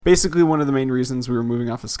basically one of the main reasons we were moving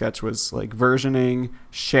off of Sketch was like versioning,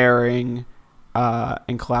 sharing,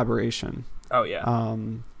 and collaboration. Oh yeah.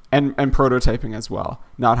 And prototyping as well.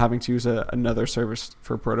 Not having to use another service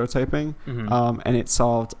for prototyping. And it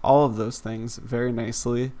solved all of those things very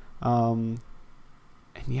nicely. And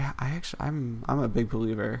yeah, I'm a big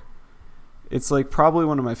believer. It's like probably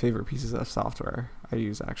one of my favorite pieces of software I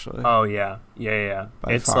use actually. Oh yeah.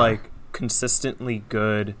 It's far. like consistently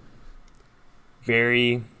good.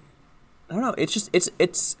 Very, I don't know. It's just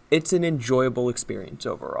it's an enjoyable experience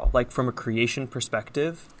overall. Like from a creation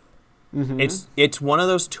perspective, it's one of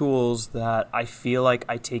those tools that I feel like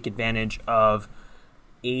I take advantage of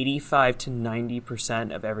 85 to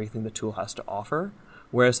 90% of everything the tool has to offer.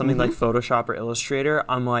 Whereas something like Photoshop or Illustrator,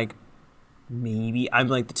 I'm like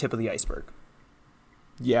the tip of the iceberg.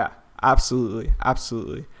 Yeah, absolutely.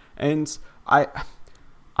 And I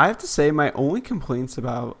have to say my only complaints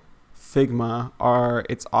about Figma are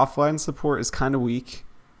its offline support is kind of weak.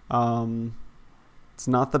 It's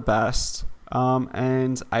not the best.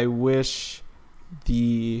 And I wish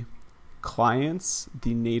the clients,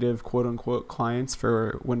 the native quote unquote clients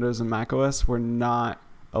for Windows and macOS were not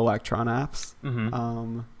Electron apps.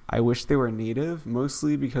 I wish they were native,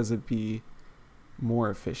 mostly because it'd be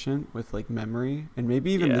more efficient with like memory and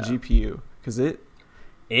maybe even the GPU, because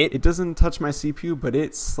it doesn't touch my CPU, but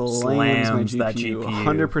it slams my GPU, that GPU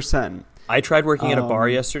 100%. I tried working at a bar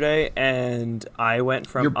yesterday, and I went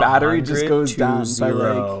from your battery just goes down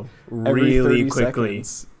 0 by like really every 30 quickly.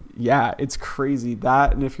 Seconds. Yeah, it's crazy.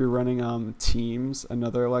 That, and if you're running Teams,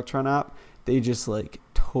 another Electron app, they just like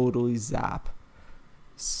totally zap,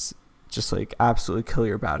 just like absolutely kill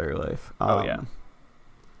your battery life.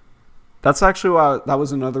 That's actually why that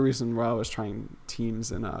was another reason why I was trying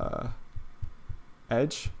Teams in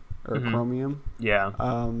Edge or Chromium. Yeah.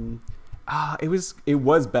 It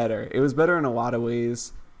was better. It was better in a lot of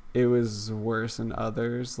ways. It was worse in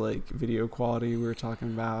others, like video quality we were talking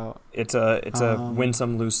about. It's a win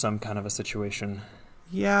some lose some kind of a situation.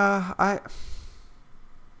 Yeah,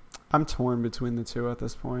 I'm torn between the two at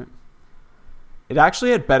this point. It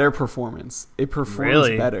actually had better performance. It performs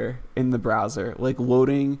better in the browser, like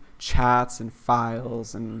loading chats and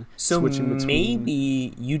files and switching between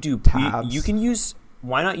maybe you do tabs. You can use.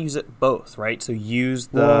 Why not use it both, right? So use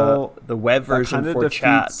the web version for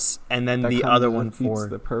chats, and then the other one for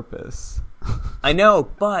the purpose. I know,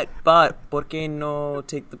 but ¿por qué no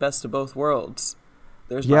take the best of both worlds?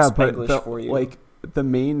 There's my Spanglish for you. Like the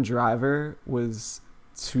main driver was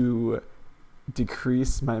to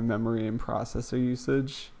decrease my memory and processor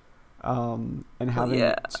usage, and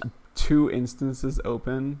having two instances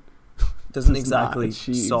open doesn't exactly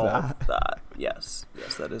solve that. Yes,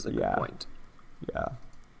 that is a good point. Yeah,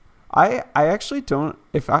 I actually don't.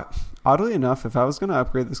 Oddly enough, if I was going to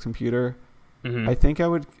upgrade this computer, I think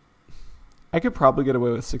I could probably get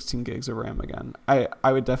away with 16 gigs of RAM again. I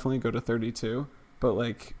would definitely go to 32, but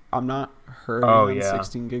like I'm not hurting on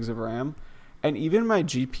 16 gigs of RAM, and even my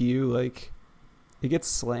GPU, like it gets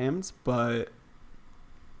slammed, but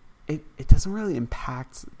it doesn't really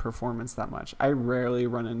impact performance that much. I rarely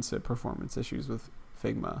run into performance issues with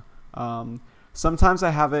Figma. Sometimes I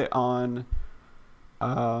have it on.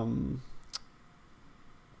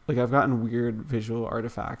 Like I've gotten weird visual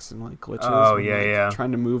artifacts and like glitches.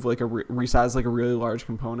 Trying to move like resize like a really large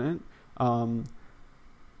component,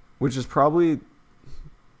 which is probably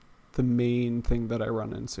the main thing that I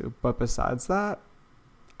run into. But besides that,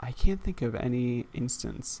 I can't think of any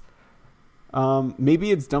instance. Maybe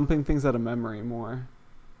it's dumping things out of memory more,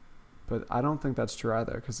 but I don't think that's true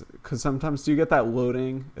either. Because sometimes do you get that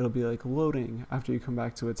loading? It'll be like loading after you come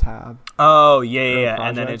back to a tab. Oh yeah,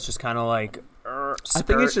 and then it's just kind of like. I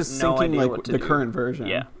think it's just syncing like the current version.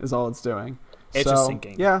 Yeah, is all it's doing. It's just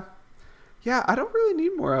syncing. Yeah. I don't really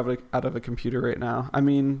need more out of a computer right now. I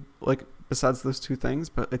mean, like besides those two things,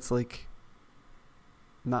 but it's like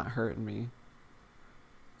not hurting me.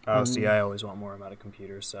 Oh, see, I always want more out of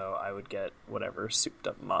computers, so I would get whatever souped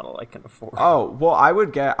up model I can afford. Oh, well, I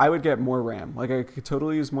would get more RAM. Like I could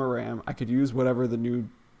totally use more RAM. I could use whatever the new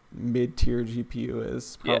mid-tier GPU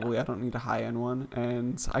is. Probably I don't need a high-end one,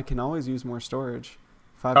 and I can always use more storage.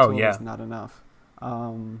 512 is not enough.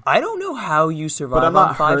 I don't know how you survive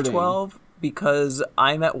on 512 because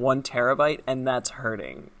I'm at 1 terabyte and that's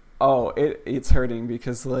hurting. Oh, it's hurting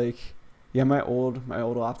because like my old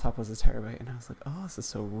laptop was a terabyte and I was like, oh, this is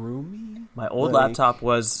so roomy. My old laptop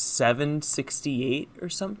was 768 or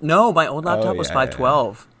something. No, my old laptop was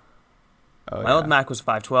 512. My old Mac was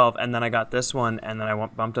 512, and then I got this one, and then I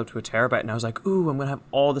bumped up to a terabyte, and I was like, ooh, I'm going to have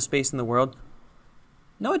all the space in the world.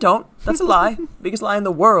 No, I don't. That's a lie. Biggest lie in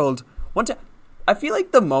the world. I feel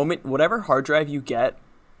like the moment, whatever hard drive you get,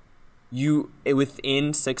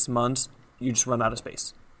 within 6 months, you just run out of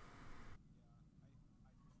space.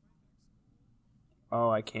 Oh,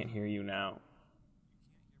 I can't hear you now.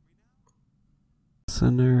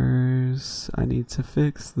 Listeners, I need to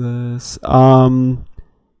fix this.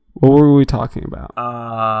 What were we talking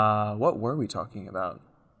about? What were we talking about?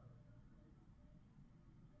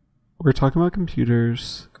 We're talking about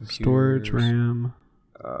computers. Storage, RAM,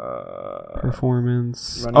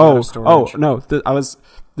 performance. Oh no!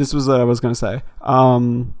 This was what I was gonna say.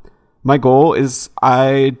 My goal is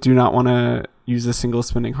I do not want to use a single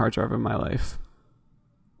spinning hard drive in my life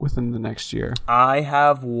within the next year. I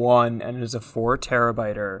have one, and it is a 4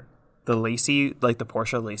 terabyter. The Lacey, like the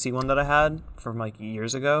Porsche Lacey one that I had from like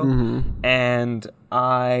years ago, and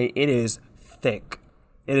it is thick.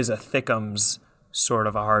 It is a thickums sort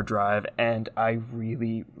of a hard drive, and I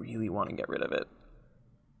really, really want to get rid of it.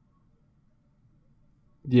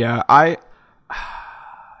 Yeah,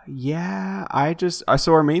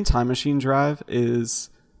 so our main Time Machine drive is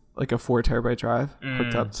like a 4 terabyte drive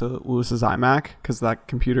hooked up to Lewis's iMac because that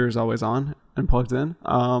computer is always on and plugged in.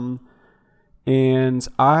 And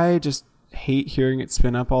I just hate hearing it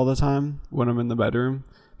spin up all the time when I'm in the bedroom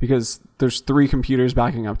because there's 3 computers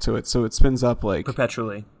backing up to it, so it spins up like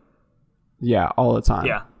perpetually. Yeah, all the time.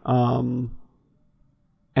 Yeah.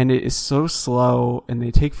 And it is so slow, and they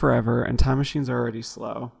take forever, and Time Machines are already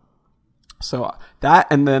slow. So that,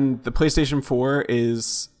 and then the PlayStation 4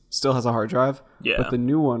 still has a hard drive, but the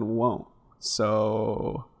new one won't.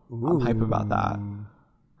 So I'm hype about that.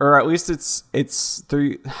 Or at least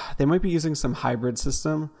they might be using some hybrid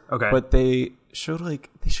system. Okay. But they showed like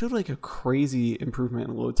a crazy improvement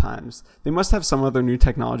in load times. They must have some other new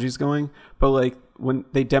technologies going, but like when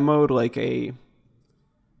they demoed like a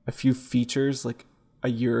few features like a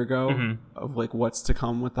year ago of like what's to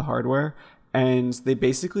come with the hardware, and they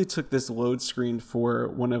basically took this load screen for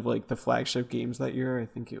one of like the flagship games that year. I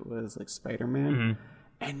think it was like Spider-Man,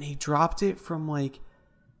 and they dropped it from like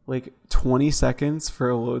 20 seconds for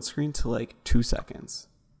a load screen to like 2 seconds.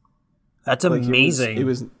 That's amazing. It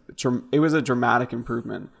was a dramatic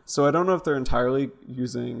improvement. So I don't know if they're entirely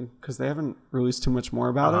using, because they haven't released too much more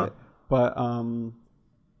about it, but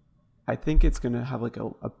I think it's going to have like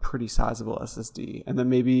a pretty sizable SSD, and then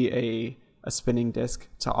maybe a spinning disk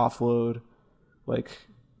to offload like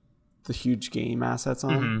the huge game assets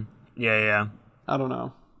on. Yeah. I don't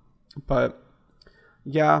know. But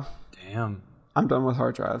yeah. Damn. I'm done with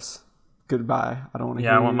hard drives. Goodbye. I don't want to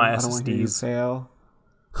hear you. I want my SSDs. I don't want to hear you fail.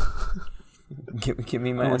 Give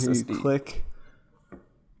me my SSD.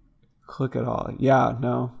 Click it all. Yeah,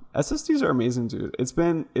 no. SSDs are amazing, dude. It's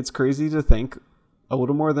crazy to think a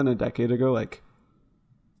little more than a decade ago, like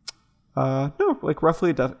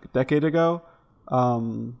roughly a decade ago,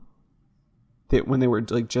 when they were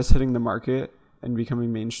like just hitting the market and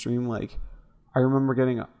becoming mainstream, like I remember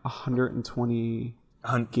getting a 120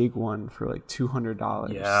 gig one for like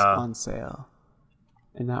 $200 on sale,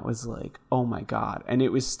 and that was like, oh my god. And it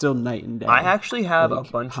was still night and day. I actually have a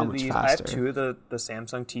bunch of these. I have 2 of the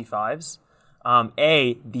Samsung T5s.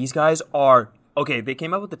 These guys are okay. They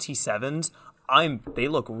came out with the T7s. They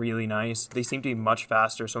look really nice. They seem to be much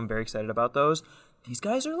faster, so I'm very excited about those. These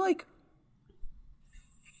guys are like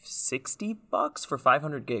 $60 for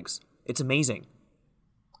 500 gigs. It's amazing.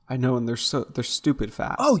 I know, and they're stupid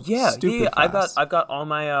fast. Oh yeah, fast. I've got all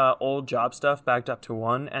my old job stuff backed up to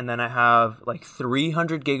one, and then I have like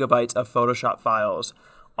 300 gigabytes of Photoshop files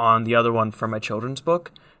on the other one for my children's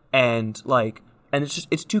book, and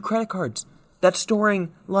it's 2 credit cards that's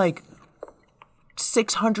storing like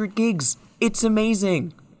 600 gigs. It's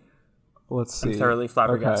amazing. Let's see. I'm thoroughly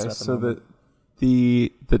flabbergasted. Okay, so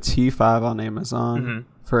the T5 on Amazon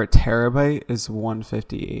for a terabyte is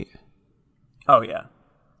 $158. Oh yeah.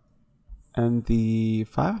 And the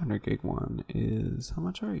 500 gig one is, how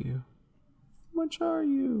much are you?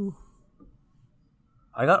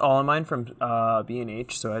 I got all of mine from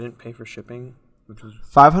B&H, so I didn't pay for shipping, which was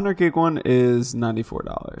 500 gig one is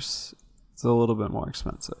 $94. It's a little bit more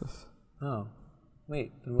expensive. Oh,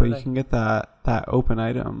 wait. But you can get that open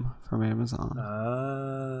item from Amazon.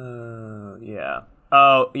 Yeah.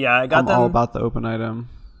 Oh, yeah. I got them. I'm all about the open item.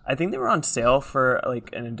 I think they were on sale for like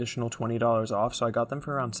an additional $20 off, so I got them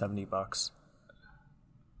for around $70.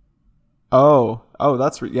 Oh,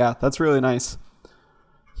 that's really nice.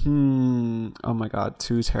 Oh my god,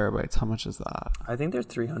 2 terabytes. How much is that? I think they're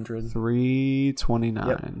 $300. $329.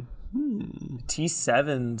 Yep.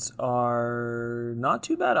 T7s are not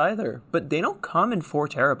too bad either, but they don't come in 4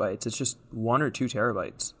 terabytes. It's just 1 or 2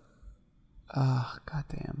 terabytes.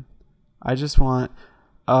 Goddamn. I just want.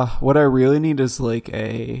 What I really need is like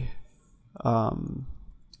a.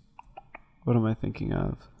 What am I thinking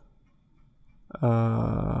of?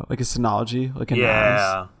 like a Synology, like a Yeah.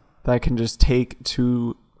 NAS that can just take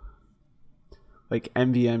two like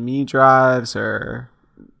NVMe drives or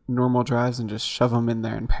normal drives and just shove them in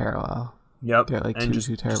there in parallel. Yep. They're like And 2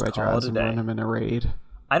 terabyte drives and run them in a RAID.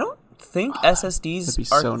 I don't think SSDs that'd be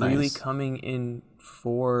are so really nice. coming in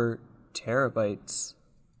 4 terabytes.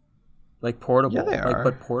 Like portable. Yeah, they are.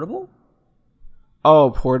 But portable?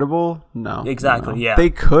 Oh, portable? No. Exactly, no. yeah.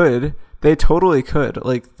 They could. They totally could.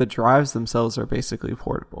 Like, the drives themselves are basically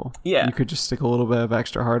portable. Yeah. You could just stick a little bit of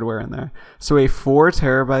extra hardware in there. So a 4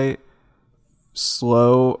 terabyte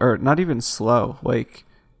slow, or not even slow, like,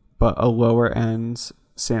 but a lower end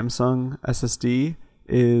Samsung SSD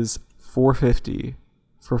is $450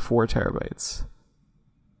 for 4 terabytes.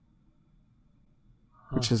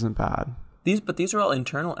 Which isn't bad. But these are all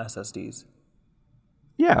internal SSDs.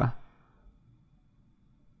 Yeah.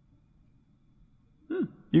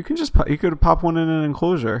 You can just you could pop one in an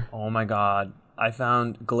enclosure. Oh my god. I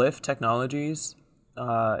found Glyph Technologies.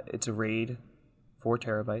 It's a RAID, 4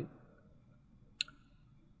 terabyte.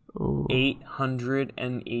 Ooh.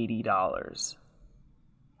 $880.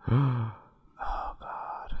 Oh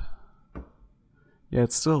god. Yeah,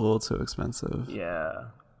 it's still a little too expensive. Yeah.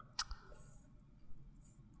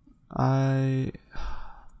 I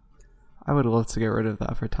would love to get rid of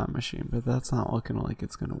that for Time Machine, but that's not looking like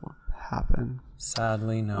it's gonna happen.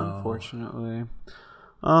 Sadly, no. Unfortunately.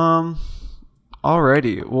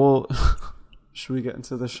 Alrighty. Well, should we get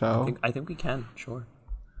into the show? I think we can. Sure.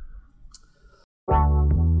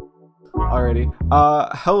 Alrighty.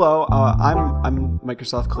 Hello. I'm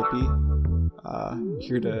Microsoft Clippy.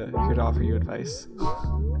 Here to offer you advice.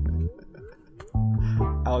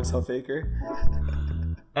 Alex Hellfaker.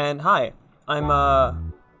 And hi, I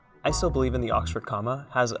still believe in the Oxford comma.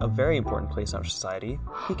 Has a very important place in our society.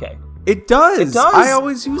 PK. It does. It does. I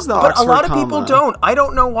always use the But Oxford a lot of comma. people don't. I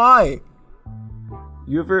don't know why. Did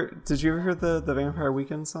you ever hear the Vampire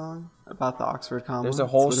Weekend song about the Oxford comma? There's a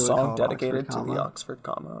It's whole literally song called dedicated Oxford to the comma. Oxford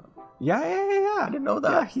comma. Yeah. I didn't know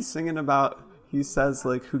that. Yeah, he's singing about. He says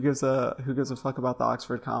like, who gives a fuck about the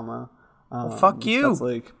Oxford comma? Fuck you. That's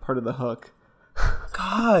like part of the hook.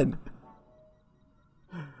 God.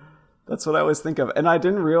 That's what I always think of, and I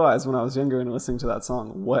didn't realize when I was younger and listening to that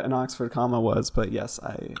song what an Oxford comma was. But yes,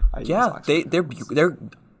 I use Yeah, Oxford they're.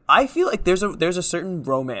 I feel like there's a certain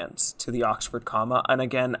romance to the Oxford comma, and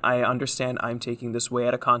again, I understand I'm taking this way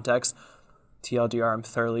out of context. TLDR, I'm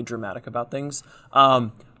thoroughly dramatic about things,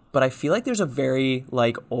 but I feel like there's a very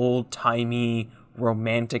like old timey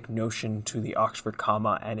romantic notion to the Oxford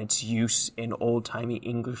comma and its use in old timey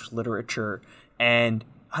English literature, and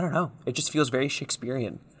I don't know, it just feels very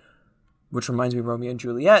Shakespearean. Which reminds me of Romeo and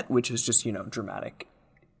Juliet, which is just, dramatic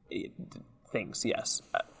things. Yes.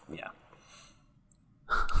 Yeah.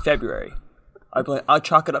 February. I'll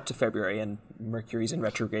chalk it up to February, and Mercury's in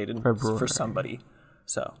retrograde for somebody.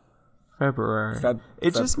 So. February.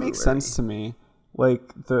 It just makes sense to me.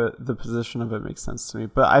 Like, the position of it makes sense to me.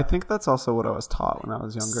 But I think that's also what I was taught when I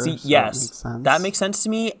was younger. See, so yes. That makes sense to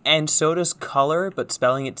me, and so does color, but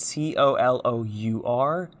spelling it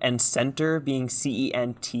COLOUR, and center being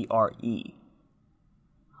CENTRE.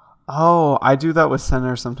 Oh, I do that with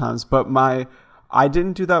center sometimes, but I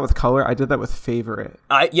didn't do that with color. I did that with favorite.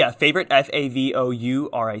 Favorite,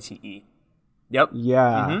 FAVOURITE. Yep.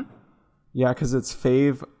 Yeah. Mm-hmm. Yeah, because it's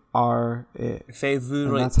fave R it. Favorite.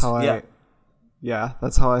 And that's how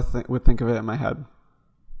that's how I would think of it in my head.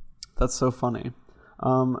 That's so funny.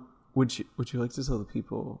 Would you like to tell the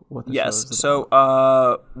people what the show is about?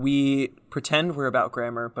 So we pretend we're about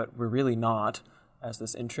grammar, but we're really not, as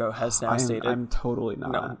this intro has now stated. I'm totally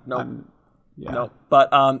not. No. No. But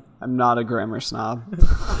I'm not a grammar snob.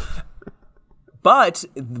 But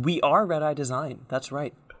we are Red Eye Design. That's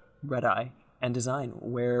right. Red Eye and Design,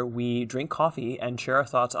 where we drink coffee and share our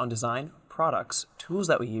thoughts on design, products, tools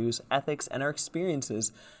that we use, ethics, and our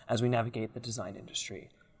experiences as we navigate the design industry.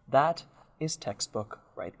 That is textbook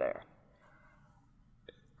right there.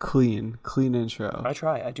 Clean intro. I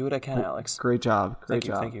try. I do what I can, Alex. Great job. Thank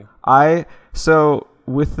you. So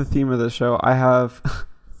with the theme of the show, I have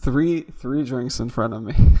three drinks in front of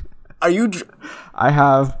me. Are you? I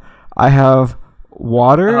have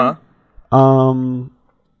water.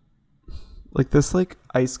 Like this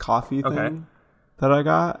iced coffee thing that I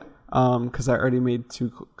got. Because I already made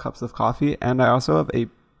 2 cups of coffee, and I also have a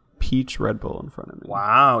peach Red Bull in front of me.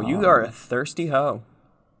 Wow, you are a thirsty hoe.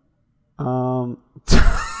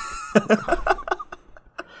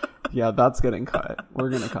 Yeah, that's getting cut. We're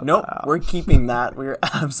gonna cut Nope, that out. we're keeping that. We're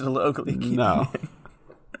absolutely keeping it.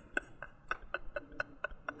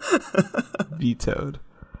 Vetoed.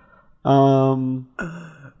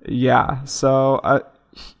 Yeah. So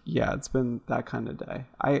yeah, it's been that kind of day.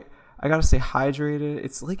 I gotta stay hydrated.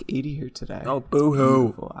 It's like 80 here today. Oh,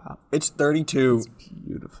 boo-hoo. It's 32. It's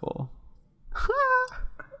beautiful.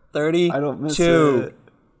 32. I don't miss it.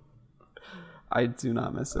 I do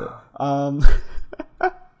not miss it.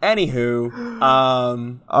 Anywho,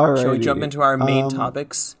 shall we jump into our main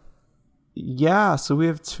topics? Yeah, so we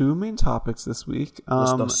have 2 main topics this week.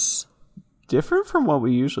 Different from what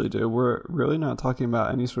we usually do. We're really not talking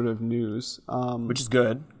about any sort of news. Which is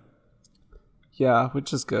good. Yeah,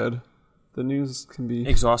 which is good. The news can be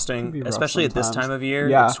exhausting, especially at this time of year.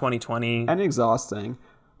 Yeah. It's 2020. And exhausting.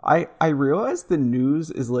 I realize the news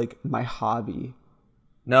is like my hobby.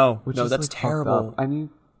 No, that's like terrible.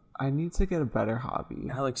 I need to get a better hobby.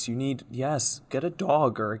 Alex, get a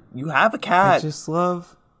dog, or you have a cat. I just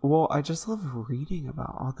love reading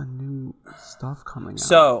about all the new stuff coming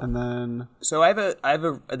out. And then I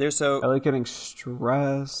like getting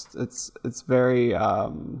stressed. It's very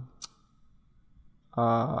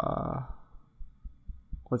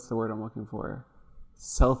what's the word I'm looking for?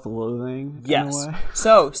 Self-loathing. Yes. In a way.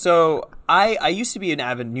 So I used to be an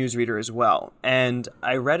avid newsreader as well, and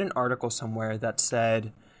I read an article somewhere that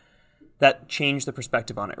said that changed the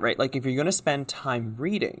perspective on it, right? Like, if you're going to spend time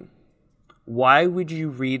reading, why would you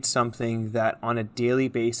read something that on a daily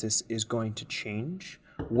basis is going to change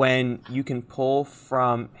when you can pull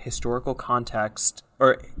from historical context,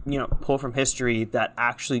 or pull from history that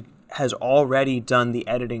actually has already done the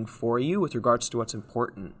editing for you with regards to what's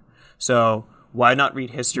important? So why not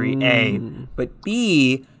read history, A, but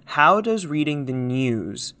B, how does reading the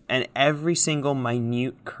news and every single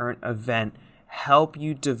minute current event help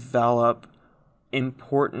you develop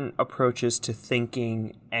important approaches to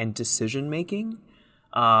thinking and decision making?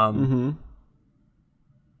 And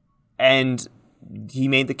he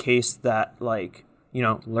made the case that, like,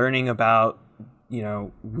 learning about,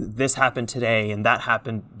 this happened today and that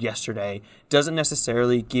happened yesterday doesn't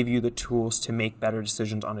necessarily give you the tools to make better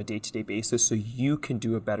decisions on a day-to-day basis so you can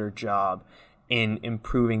do a better job in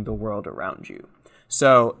improving the world around you.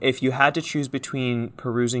 So if you had to choose between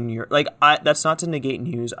perusing that's not to negate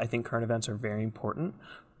news. I think current events are very important,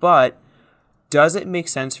 but does it make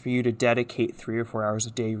sense for you to dedicate 3 or 4 hours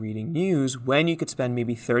a day reading news when you could spend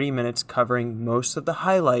maybe 30 minutes covering most of the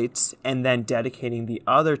highlights and then dedicating the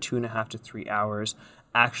other 2.5 to 3 hours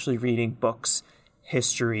actually reading books,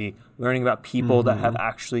 history, learning about people that have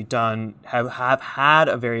actually have had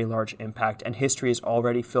a very large impact, and history has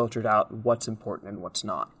already filtered out what's important and what's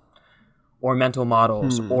not, or mental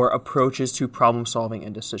models or approaches to problem solving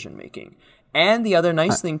and decision making. And the other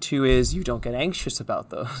nice thing too is you don't get anxious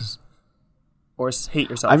about those. Or hate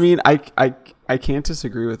yourself. I mean, I can't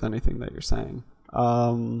disagree with anything that you're saying.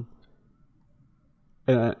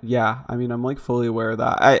 Yeah, I mean, I'm like fully aware of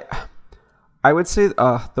that. I would say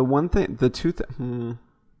the one thing,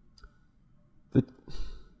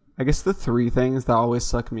 I guess the 3 things that always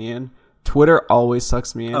suck me in. Twitter always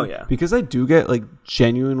sucks me in. Oh yeah, because I do get like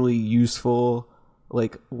genuinely useful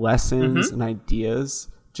like lessons and ideas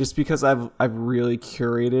just because I've really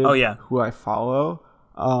curated who I follow.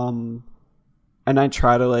 And I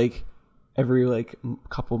try to like every like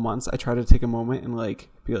couple months, I try to take a moment and like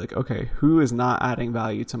be like, okay, who is not adding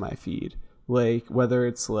value to my feed? Like whether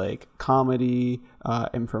it's like comedy,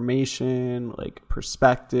 information, like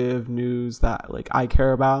perspective, news that like I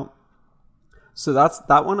care about. So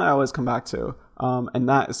that one I always come back to. And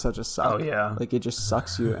that is such a suck. Oh yeah. Like it just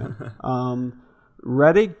sucks you in.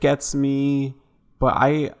 Reddit gets me, but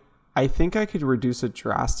I think I could reduce it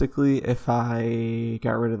drastically if I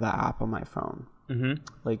got rid of the app on my phone.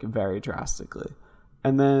 Like very drastically.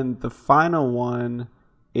 And then the final one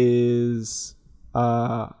is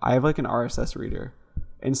I have like an RSS reader.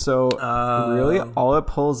 And so really all it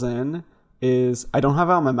pulls in is I don't have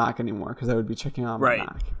it on my Mac anymore because I would be checking out my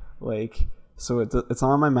Mac. Like so it's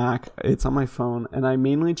on my Mac, it's on my phone, and I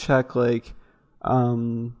mainly check like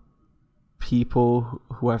people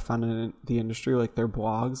who I found in the industry, like their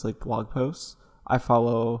blogs, like blog posts. I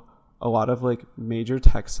follow a lot of like major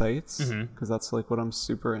tech sites because that's like what I'm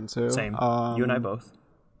super into. Same. You and I both.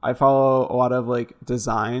 I follow a lot of like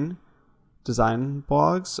design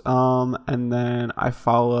blogs, and then I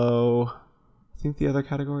follow, I think the other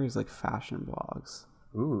category is like fashion blogs.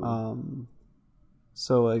 Ooh.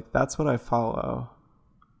 So like that's what I follow.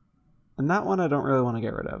 And that one I don't really want to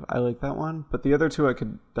get rid of. I like that one, but the other 2 I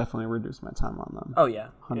could definitely reduce my time on them. Oh yeah,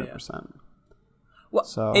 100%. Well,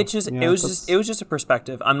 so, it was just a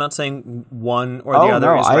perspective. I'm not saying one or the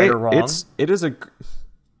other is right or wrong.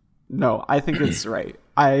 I think it's right.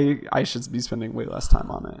 I should be spending way less time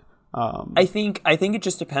on it. I think it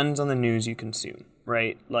just depends on the news you consume,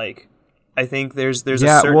 right? Like I think there's a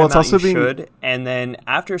Yeah, certain well, it's amount also you being- should, and then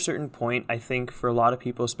after a certain point, I think for a lot of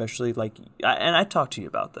people, especially like, and I talked to you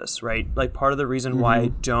about this, right? Like part of the reason why I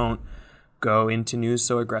don't go into news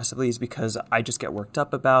so aggressively is because I just get worked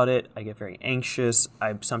up about it. I get very anxious.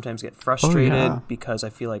 I sometimes get frustrated because I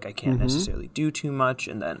feel like I can't necessarily do too much,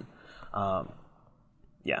 and then,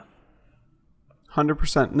 yeah.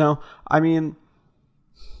 100%. No, I mean,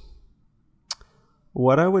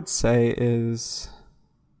 what I would say is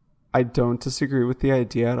I don't disagree with the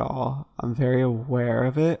idea at all. I'm very aware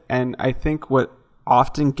of it. And I think what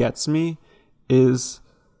often gets me is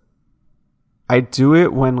I do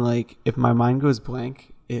it when, like, if my mind goes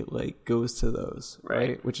blank, it, like, goes to those,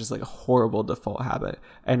 right? Which is, like, a horrible default habit.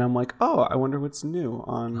 And I'm like, oh, I wonder what's new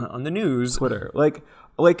on the news. Twitter. Like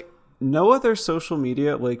no other social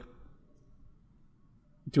media, like,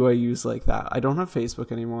 do I use like that. I don't have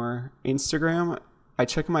Facebook anymore. Instagram, I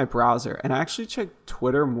check in my browser, and I actually check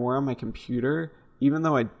Twitter more on my computer, even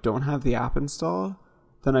though I don't have the app installed,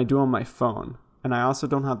 than I do on my phone. And I also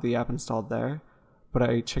don't have the app installed there, but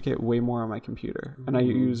I check it way more on my computer. And I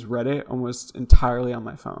use Reddit almost entirely on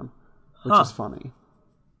my phone, which is funny.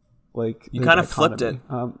 Like, you kind of flipped it.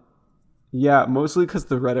 Yeah, mostly because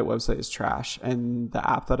the Reddit website is trash, and the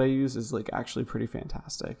app that I use is like actually pretty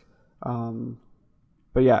fantastic.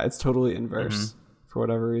 But yeah, it's totally inverse for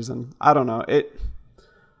whatever reason. I don't know.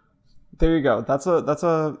 There you go. That's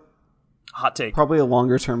a hot take. Probably a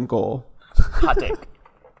longer term goal. Hot take.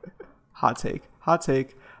 Hot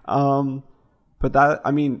take. But that,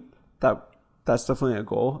 I mean, that's definitely a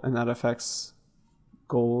goal, and that affects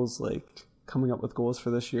goals, like coming up with goals for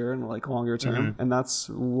this year and like longer term. And that's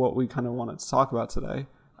what we kind of wanted to talk about today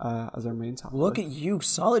as our main topic. Look at you,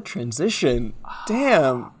 solid transition.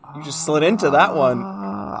 Damn, you just slid into that one.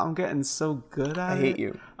 I'm getting so good at it. I hate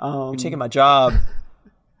you. You're taking my job.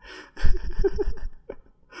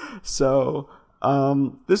 So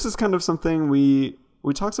this is kind of something we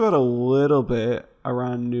talked about a little bit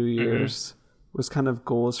around New Year's, was kind of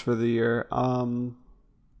goals for the year.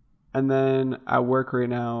 And then at work right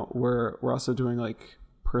now, we're also doing like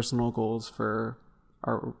personal goals for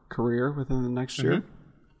our career within the next year.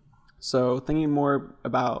 So thinking more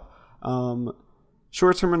about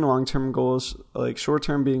short-term and long-term goals, like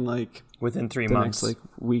short-term being like within 3 the months, next like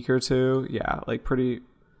week or two. Yeah, like pretty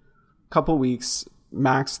couple weeks,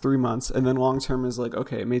 max 3 months. And then long-term is like,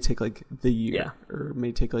 okay, it may take like the year, or it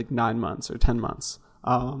may take like 9 months or 10 months.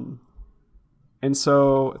 And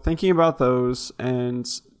so thinking about those and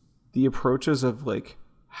the approaches of like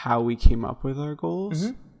how we came up with our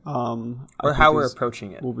goals, or how we're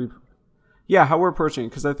approaching it. How we're approaching it,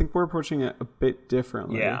 because I think we're approaching it a bit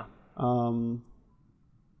differently. Yeah. And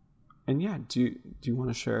yeah, do you want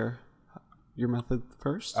to share your method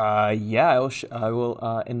first? Yeah, I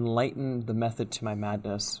will enlighten the method to my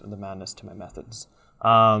madness, or the madness to my methods.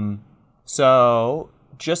 So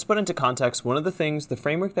just put into context, one of the things, the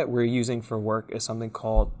framework that we're using for work is something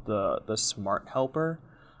called the SMART Helper.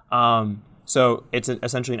 So it's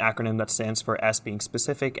essentially an acronym that stands for S being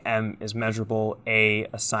specific, M is measurable, A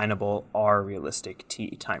assignable, R realistic, T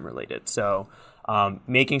time related. So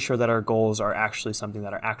making sure that our goals are actually something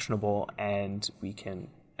that are actionable and we can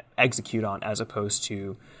execute on, as opposed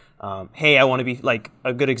to, hey, I want to be, like,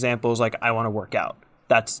 a good example is like, I want to work out.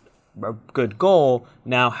 That's a good goal.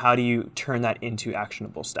 Now, how do you turn that into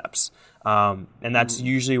actionable steps? And that's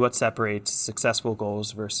usually what separates successful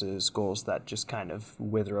goals versus goals that just kind of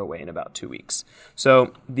wither away in about 2 weeks.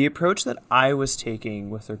 So the approach that I was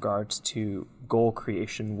taking with regards to goal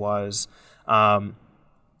creation was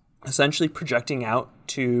essentially projecting out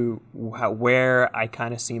to where I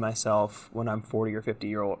kind of see myself when I'm 40 or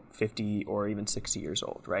 50 or even 60 years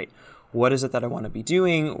old, right? What is it that I want to be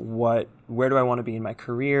doing? Where do I want to be in my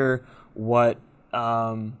career?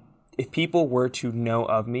 If people were to know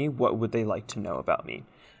of me, what would they like to know about me?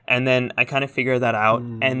 And then I kind of figure that out.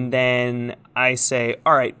 And then I say,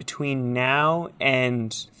 all right, between now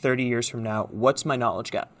and 30 years from now, what's my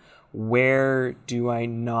knowledge gap? Where do I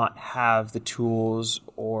not have the tools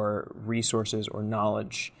or resources or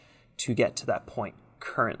knowledge to get to that point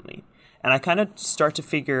currently? And I kind of start to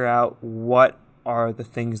figure out what are the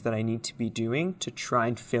things that I need to be doing to try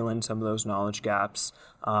and fill in some of those knowledge gaps,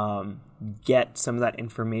 get some of that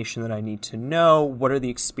information that I need to know. What are the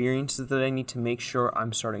experiences that I need to make sure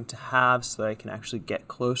I'm starting to have so that I can actually get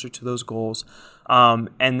closer to those goals? And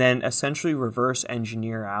then essentially reverse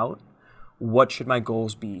engineer out, what should my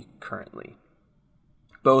goals be currently?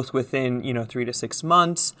 Both within, 3 to 6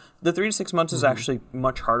 months. The 3 to 6 months is actually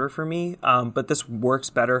much harder for me, but this works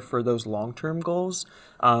better for those long-term goals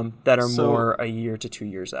that are more a year to 2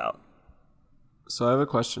 years out. So I have a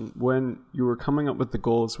question. When you were coming up with the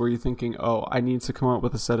goals, were you thinking, oh, I need to come up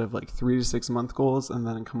with a set of like 3 to 6 month goals and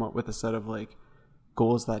then come up with a set of like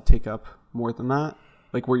goals that take up more than that?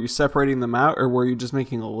 Like, were you separating them out, or were you just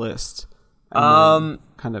making a list and then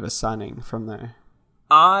kind of assigning from there?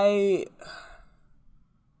 I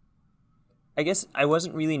guess I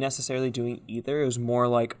wasn't really necessarily doing either. It was more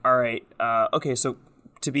like, all right, okay, so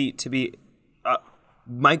to be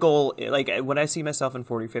my goal, like when I see myself in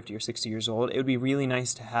 40, 50, or 60 years old, it would be really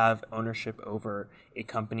nice to have ownership over a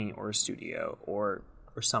company or a studio or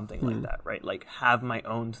something like that, right? Like have my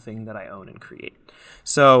own thing that I own and create.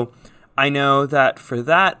 So I know that for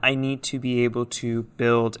that, I need to be able to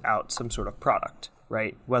build out some sort of product,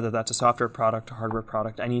 right? Whether that's a software product or hardware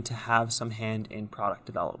product, I need to have some hand in product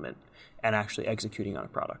development and actually executing on a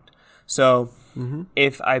product. So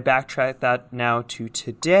if I backtrack that now to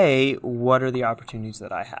today, what are the opportunities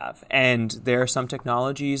that I have? And there are some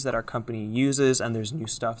technologies that our company uses, and there's new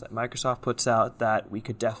stuff that Microsoft puts out that we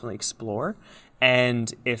could definitely explore.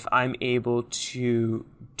 And if I'm able to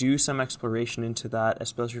do some exploration into that,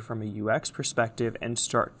 especially from a UX perspective, and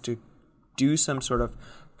start to do some sort of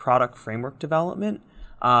product framework development,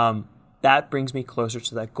 that brings me closer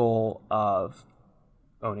to that goal of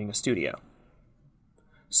owning a studio.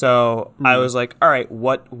 So I was like, all right,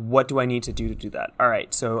 what do I need to do that? All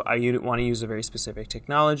right, so I want to use a very specific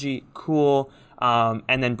technology. Cool.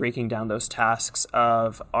 And then breaking down those tasks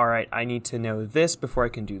of, all right, I need to know this before I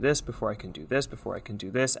can do this, before I can do this, before I can do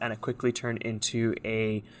this, and it quickly turned into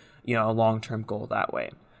a long-term goal that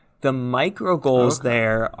way. The micro goals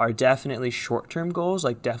there are definitely short-term goals,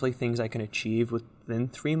 like definitely things I can achieve within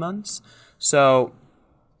 3 months. So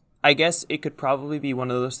I guess it could probably be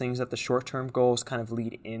one of those things that the short-term goals kind of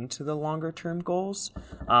lead into the longer-term goals,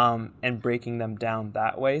 and breaking them down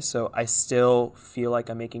that way. So I still feel like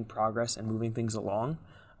I'm making progress and moving things along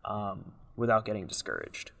without getting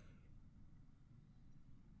discouraged.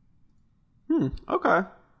 Okay.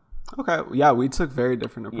 Yeah, we took very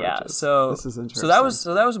different approaches. Yeah, so this is interesting.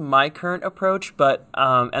 So that was my current approach, but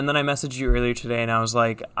and then I messaged you earlier today, and I was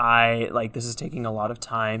like, this is taking a lot of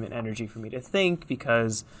time and energy for me to think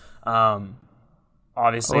because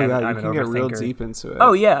obviously I'm an overthinker. You can get real deep into it.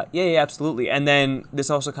 Oh yeah, absolutely. And then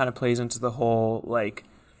this also kind of plays into the whole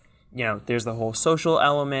there's the whole social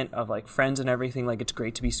element of like friends and everything. Like it's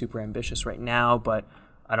great to be super ambitious right now, but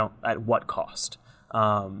at what cost?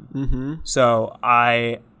 So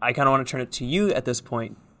I kind of want to turn it to you at this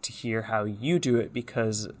point to hear how you do it,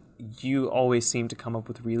 because you always seem to come up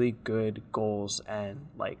with really good goals and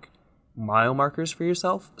like mile markers for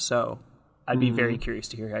yourself. So I'd be very curious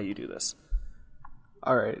to hear how you do this.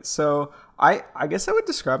 All right. So I guess I would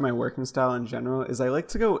describe my working style in general is I like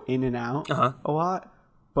to go in and out a lot,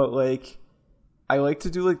 but like I like to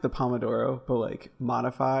do like the Pomodoro, but like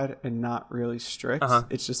modified and not really strict.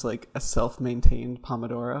 It's just like a self-maintained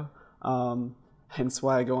Pomodoro. Hence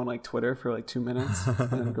why I go on like Twitter for like 2 minutes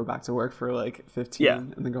and then go back to work for like 15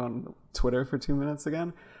 and then go on Twitter for 2 minutes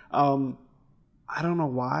again. I don't know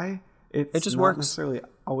why. It just not works. Necessarily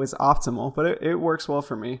always optimal, but it works well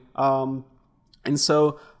for me. And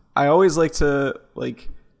so I always like to like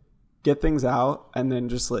get things out and then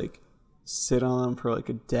just like sit on them for like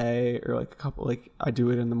a day or like a couple, like I do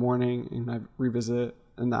it in the morning and I revisit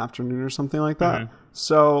in the afternoon or something like that.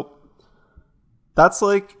 So that's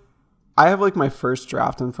like, I have like my first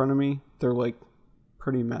draft in front of me. They're like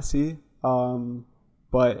pretty messy.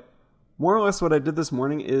 But more or less what I did this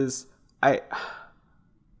morning is I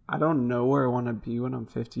don't know where I want to be when I'm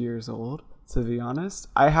 50 years old, to be honest.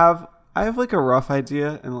 I have like a rough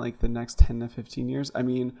idea in like the next 10 to 15 years. I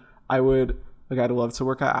mean, I'd love to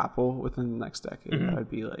work at Apple within the next decade. That would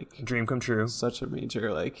be like dream come true. Such a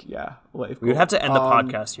major life goal. We would have to end the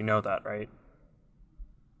podcast. You know that, right?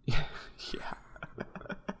 Yeah.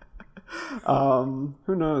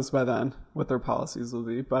 Who knows by then what their policies will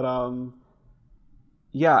be, but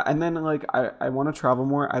yeah. And then like I want to travel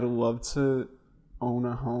more. I'd love to own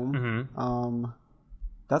a home.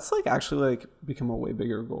 That's like actually like become a way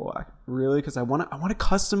bigger goal, really, because I want to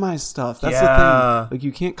customize stuff. That's the thing. Like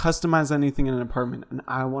you can't customize anything in an apartment, and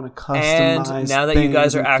I want to customize. And now that you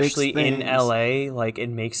guys are actually in LA, like it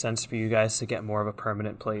makes sense for you guys to get more of a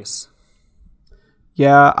permanent place.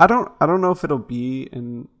 Yeah, I don't know if it'll be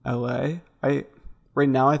in LA. Right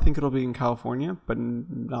now I think it'll be in California, but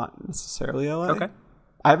not necessarily LA. Okay.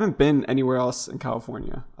 I haven't been anywhere else in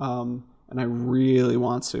California, and I really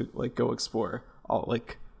want to like go explore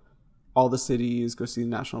all the cities, go see the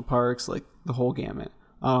national parks, like the whole gamut.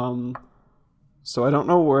 So I don't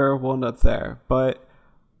know where we'll end up there, but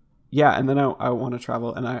yeah. And then I want to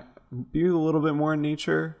travel, and be a little bit more in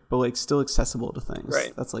nature, but like still accessible to things.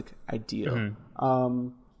 Right. That's like ideal.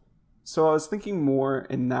 So I was thinking more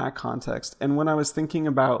in that context. And when I was thinking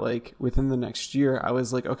about like within the next year, I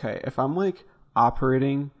was like, okay, if I'm like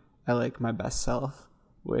operating at like my best self,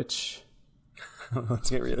 which let's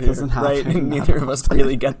get really doesn't happen. Right. Neither of us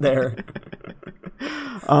really get there.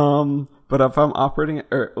 But if I'm operating,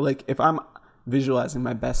 or like if I'm visualizing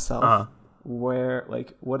my best self, where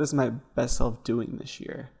like what is my best self doing this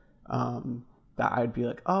year? That I'd be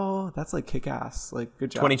like, oh, that's like kick ass, like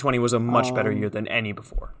good job. 2020 was a much better year than any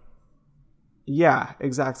before. Yeah,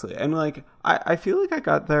 exactly. And like I feel like I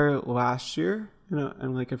got there last year, you know,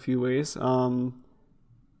 in like a few ways.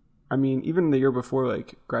 I mean, even the year before,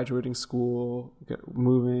 like graduating school,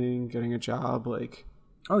 moving, getting a job, like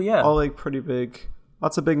oh yeah, all like pretty big,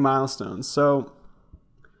 lots of big milestones. So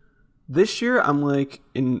this year I'm like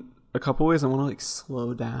in a couple ways I want to like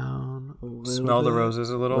slow down a little smell bit. the roses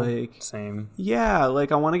a little. Like same. Yeah,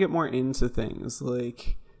 like I want to get more into things,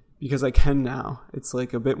 like because I can now. It's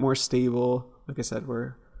like a bit more stable. Like I said,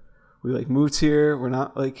 we like moved here. We're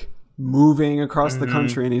not like moving across the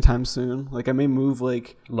country anytime soon. Like I may move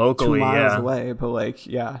like locally 2 miles away, but like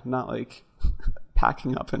not like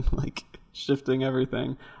packing up and like shifting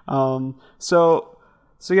everything. So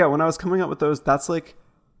yeah, when I was coming up with those, that's like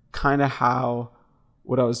kind of how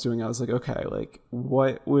what I was doing. I was like, okay, like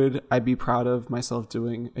what would I be proud of myself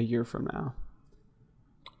doing a year from now?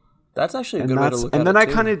 That's actually a good way to look at it. And then I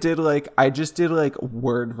kind of did like, I just did like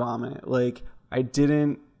word vomit. Like I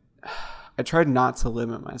tried not to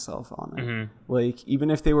limit myself on it. Like even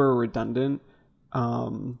if they were redundant,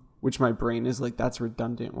 which my brain is like, that's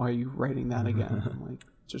redundant. Why are you writing that again? I'm like,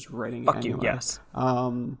 just writing it anyway. You, yes.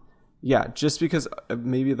 Yeah, just because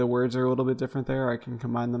maybe the words are a little bit different there, I can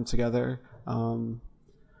combine them together and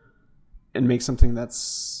make something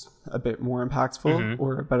that's a bit more impactful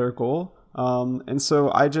or a better goal. And so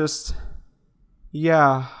I just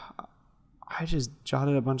jotted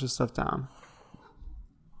a bunch of stuff down.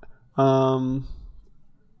 A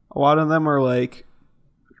lot of them are like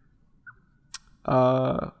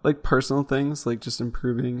personal things, like just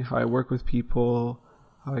improving how I work with people,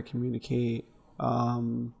 how I communicate.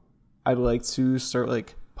 I'd like to start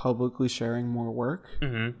like publicly sharing more work,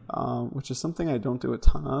 which is something I don't do a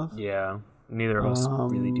ton of. Yeah, neither of us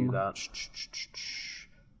really do that.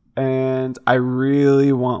 And I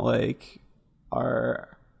really want like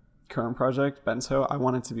our current project, Bento, I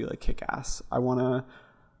want it to be like kick-ass. I want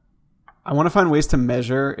to find ways to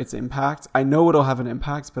measure its impact. I know it'll have an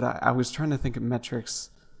impact, but I was trying to think of metrics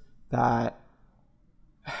that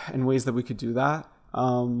in ways that we could do that.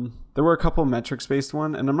 There were a couple metrics-based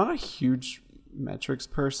one, and I'm not a huge metrics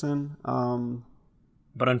person.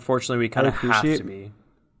 But unfortunately, we kind of have to be.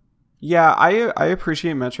 Yeah, I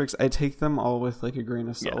appreciate metrics. I take them all with like a grain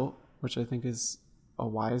of salt, which I think is a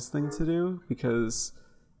wise thing to do, because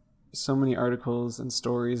so many articles and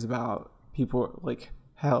stories about people like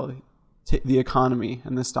the economy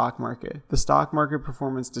and the stock market. The stock market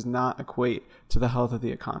performance does not equate to the health of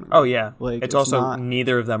the economy. Oh yeah, like it's also not,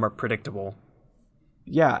 neither of them are predictable.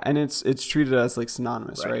 Yeah, and it's treated as like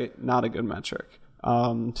synonymous, right? Not a good metric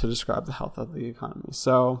to describe the health of the economy.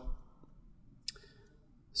 So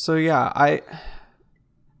yeah, I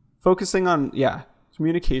focusing on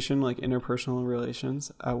communication, like interpersonal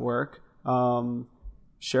relations at work,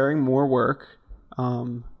 sharing more work,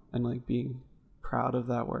 and like being proud of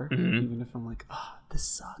that work, even if I'm like, oh, this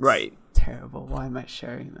sucks, right? Terrible. Why am I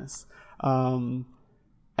sharing this? And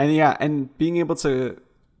being able to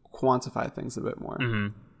quantify things a bit more.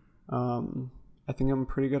 I think I'm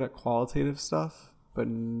pretty good at qualitative stuff, but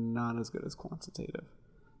not as good as quantitative.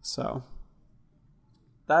 So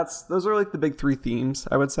those are like the big three themes,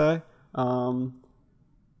 I would say. And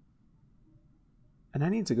I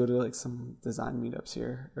need to go to like some design meetups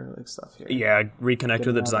here or like stuff here. Yeah, reconnect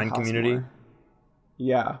with the design community. More.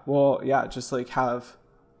 Yeah, well, yeah, just like find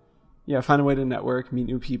a way to network, meet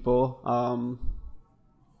new people.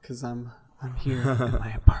 Because I'm here in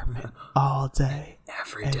my apartment all day,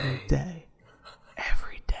 every day.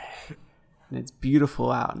 And it's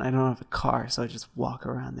beautiful out, and I don't have a car, so I just walk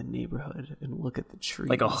around the neighborhood and look at the trees.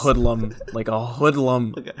 Like a hoodlum.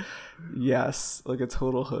 Yes, like a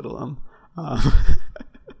total hoodlum.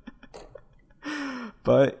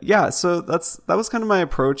 But yeah, so that was kind of my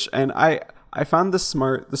approach, and I found the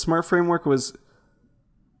SMART framework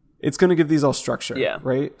it's going to give these all structure,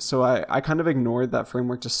 right? So I kind of ignored that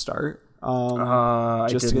framework to start,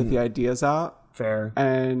 just to get the ideas out. Fair.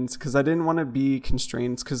 And because I didn't want to be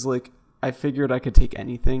constrained, because like I figured I could take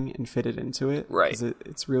anything and fit it into it. Right. Because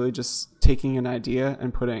it's really just taking an idea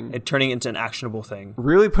and turning it into an actionable thing.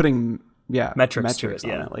 Really putting metrics to it,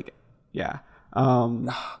 on it. Like Yeah.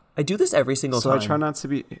 I do this every single time. So I try not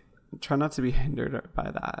to be hindered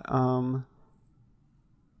by that.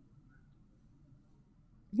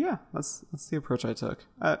 Yeah, that's the approach I took.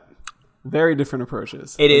 Very different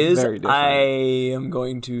approaches. It is. Very different. I am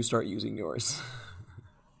going to start using yours.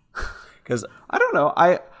 Because I don't know.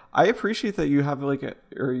 I appreciate that you have like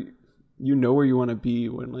or you know where you want to be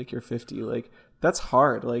when like you're 50. Like that's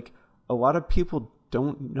hard. Like a lot of people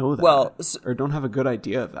don't know that or don't have a good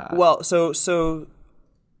idea of that. Well, so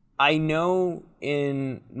I know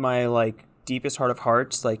in my like deepest heart of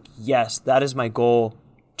hearts, like yes, that is my goal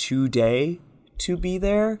today to be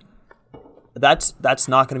there. That's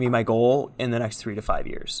not going to be my goal in the next 3 to 5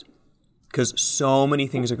 years, because so many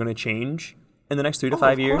things are going to change in the next 3 to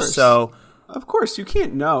 5 years. Course. So of course you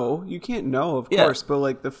can't know, of course, but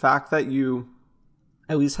like the fact that you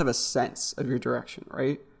at least have a sense of your direction,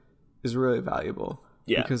 right, is really valuable.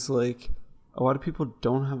 Yeah, because like a lot of people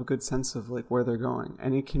don't have a good sense of like where they're going,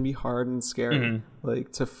 and it can be hard and scary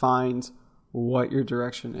like to find what your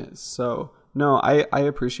direction is. So no, I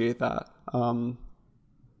appreciate that.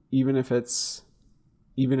 Even if it's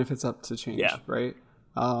up to change, right?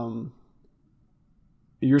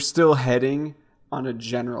 You're still heading on a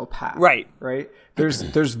general path, right?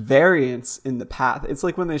 There's variance in the path. It's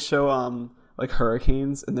like when they show like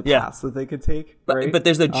hurricanes and the paths that they could take, right? But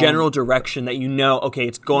there's the general direction that okay,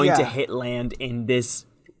 it's going to hit land in this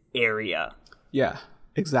area. Yeah,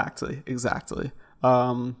 exactly.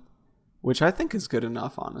 Which I think is good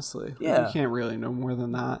enough, honestly. Yeah, you can't really know more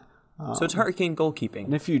than that. So it's hurricane goalkeeping.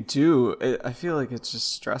 And if you do, I feel like it's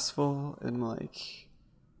just stressful and like,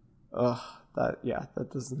 that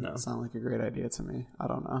doesn't sound like a great idea to me. I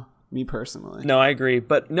don't know. Me personally. No, I agree.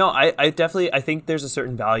 But no, I definitely, I think there's a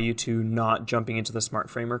certain value to not jumping into the SMART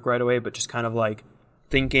framework right away, but just kind of like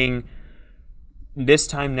thinking this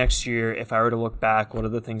time next year, if I were to look back, what are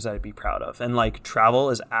the things I'd be proud of? And like travel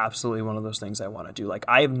is absolutely one of those things I want to do. Like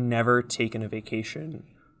I have never taken a vacation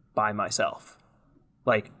by myself,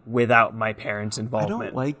 like without my parents' involvement. I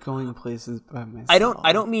don't like going places by myself.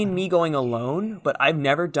 I don't mean me going alone, but I've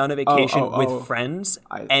never done a vacation with friends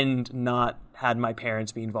and not had my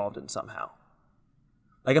parents be involved in somehow.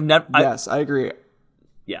 Like I've never. Yes, I agree.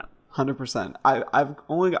 Yeah, 100%.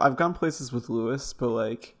 I've gone places with Lewis, but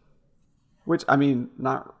like, which I mean,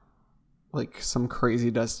 not like some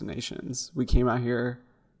crazy destinations. We came out here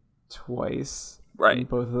twice. Right. And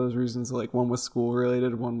both of those reasons, like one was school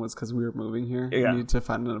related, one was because we were moving here. Yeah. We needed to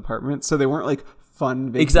find an apartment, so they weren't like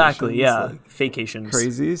fun vacations. Exactly. Yeah. Like, vacations.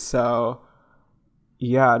 Crazy. So.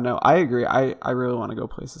 Yeah, no, I agree. I really want to go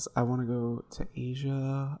places. I want to go to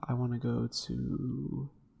Asia. I want to go to...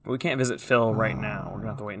 We can't visit Phil right now. We're going to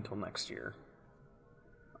have to wait until next year.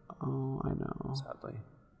 Oh, I know. Sadly.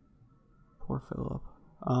 Poor Philip.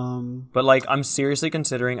 But, like, I'm seriously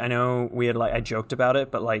considering... I know I joked about it,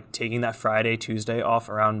 but, like, taking that Friday, Tuesday off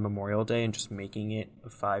around Memorial Day and just making it a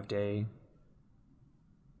 5-day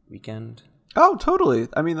weekend. Oh, totally.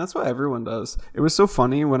 I mean, that's what everyone does. It was so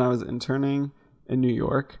funny when I was interning in New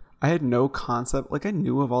York. I had no concept, like I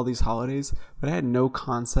knew of all these holidays, but I had no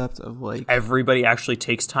concept of like everybody actually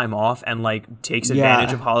takes time off and like takes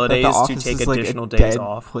advantage of holidays to take additional like days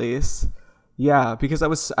off. Place. Yeah, because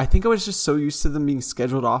I think I was just so used to them being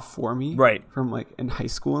scheduled off for me, right, from like in high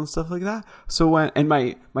school and stuff like that. So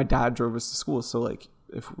my dad drove us to school, so like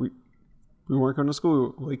if we weren't going to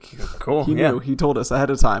school, like cool, he knew, he told us ahead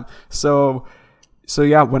of time. So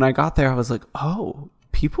yeah, when I got there, I was like, oh,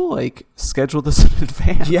 people like schedule this in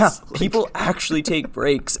advance. Yeah, like, people actually take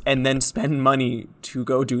breaks and then spend money to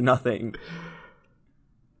go do nothing.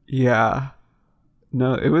 Yeah.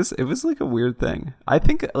 No, it was like a weird thing. I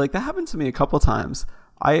think like that happened to me a couple times.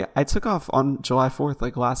 I took off on July 4th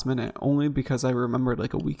like last minute only because I remembered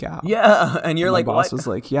like a week out. Yeah, and you're like, my boss what? was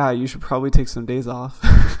like, yeah, you should probably take some days off.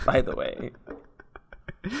 By the way.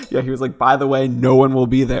 Yeah, he was like, by the way, no one will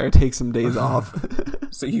be there. Take some days off.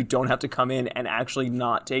 So you don't have to come in and actually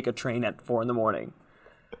not take a train at 4 a.m.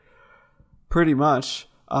 Pretty much.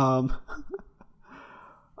 Alrighty.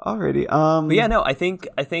 But yeah, no, I think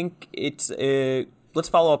it's let's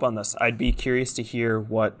follow up on this. I'd be curious to hear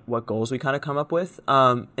what goals we kind of come up with.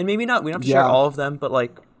 And maybe not. We don't have to share all of them, but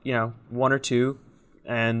like, you know, one or two.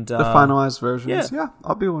 And the finalized versions. Yeah,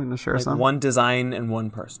 I'll be willing to share like some. One design and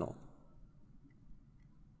one personal.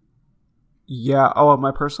 Yeah. Oh,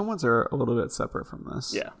 my personal ones are a little bit separate from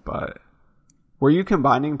this. Yeah. But were you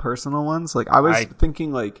combining personal ones? Like I was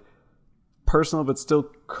thinking like personal, but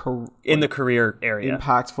still in the career area,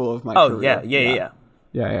 impactful of my career. Oh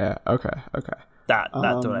yeah. Okay. That's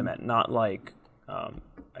what I meant. Not like I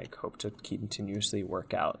hope to continuously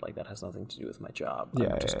work out. Like that has nothing to do with my job.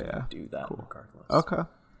 I'm just gonna do that regardless. Okay.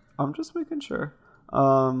 I'm just making sure.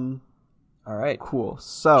 All right. Cool.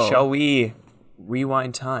 So shall we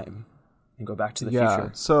rewind time and go back to the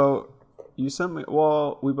future? So you sent me.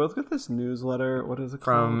 Well, we both got this newsletter. What is it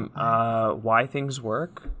called? From Why Things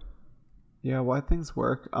Work. Yeah, Why Things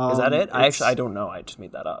Work. Is that it? I don't know. I just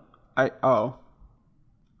made that up.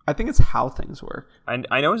 I think it's How Things Work.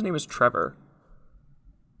 I know his name is Trevor.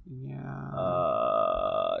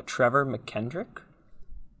 Yeah. Trevor McKendrick.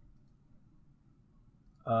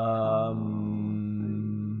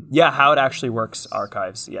 Yeah, How It Actually Works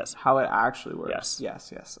archives. Yes. How It Actually Works.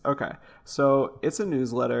 Yes. Okay. So it's a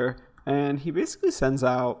newsletter, and he basically sends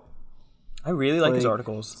out. I really like his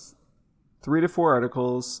articles. 3 to 4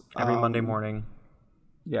 articles every Monday morning.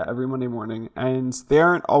 Yeah, every Monday morning, and they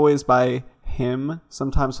aren't always by him.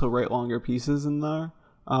 Sometimes he'll write longer pieces in there,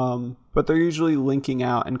 but they're usually linking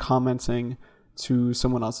out and commenting to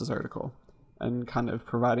someone else's article and kind of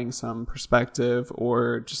providing some perspective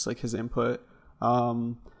or just like his input.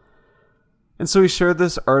 And so he shared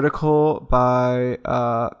this article by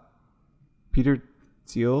Peter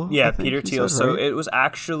Thiel. Yeah, Peter Thiel. Said, right? So it was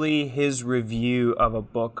actually his review of a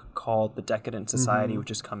book called The Decadent Society,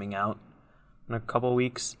 which is coming out in a couple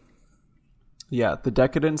weeks. Yeah, The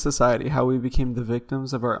Decadent Society, How We Became the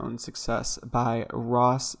Victims of Our Own Success by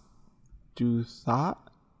Ross Douthat.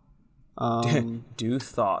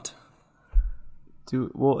 Douthat.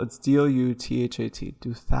 Well, it's Douthat.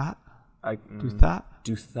 Douthat?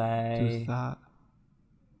 Douthat.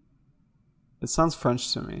 It sounds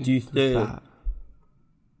French to me. Douthat.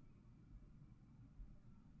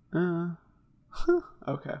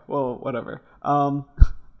 Okay, well, whatever.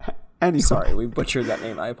 Anyway. Sorry, we butchered that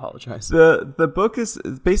name. I apologize. The book is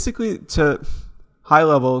basically, to high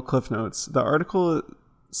level cliff notes. The article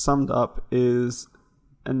summed up is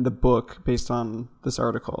in the book based on this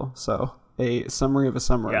article. So a summary of a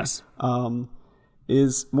summary. Yes.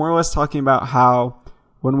 Is more or less talking about how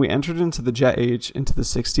when we entered into the jet age into the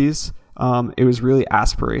 60s, it was really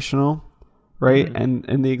aspirational, right? Mm-hmm.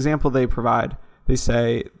 And the example they provide, they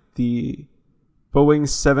say the Boeing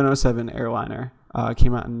 707 airliner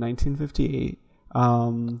came out in 1958,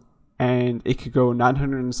 and it could go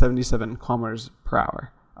 977 kilometers per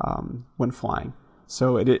hour when flying.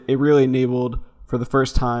 So it really enabled, for the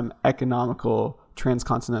first time, economical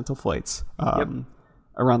transcontinental flights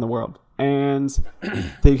around the world. And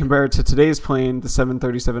they compare it to today's plane, the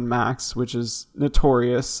 737 MAX, which is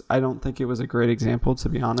notorious. I don't think it was a great example, to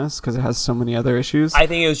be honest, because it has so many other issues. I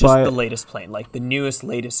think it was just the latest plane, like the newest,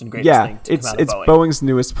 latest, and greatest thing to come out of it's Boeing's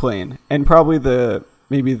newest plane, and probably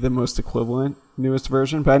maybe the most equivalent newest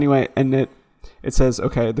version. But anyway, and it says,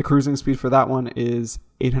 okay, the cruising speed for that one is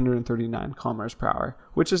 839 kilometers per hour,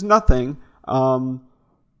 which is nothing.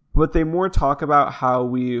 But they more talk about how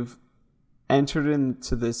we've entered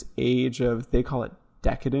into this age of, they call it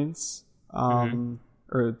decadence, or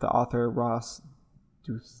the author Ross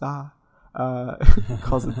Douthat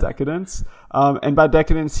calls it decadence. And by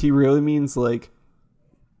decadence, he really means like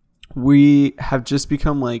we have just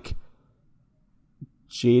become like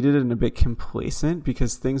jaded and a bit complacent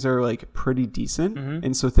because things are like pretty decent.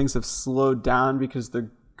 And so things have slowed down because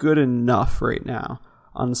they're good enough right now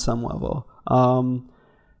on some level.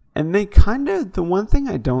 And they the one thing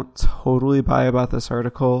I don't totally buy about this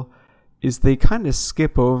article is they kind of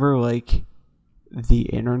skip over like the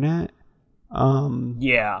internet. And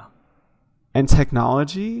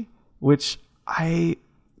technology, which I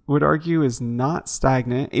would argue is not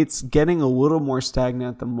stagnant. It's getting a little more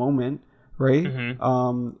stagnant at the moment, right?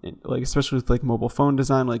 Like especially with like mobile phone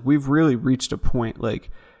design, like we've really reached a point. Like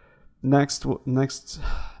next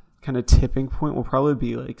kind of tipping point will probably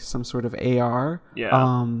be like some sort of AR.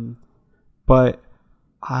 But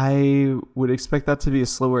I would expect that to be a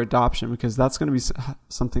slower adoption because that's going to be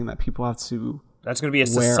something that people have to. That's going to be a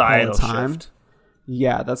societal shift.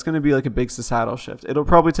 Yeah, that's going to be like a big societal shift. It'll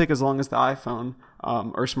probably take as long as the iPhone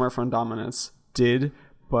or smartphone dominance did,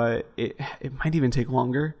 but it might even take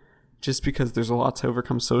longer just because there's a lot to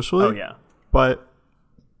overcome socially. Oh, yeah. But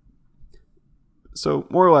so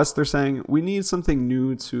more or less, they're saying we need something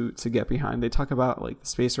new to get behind. They talk about like the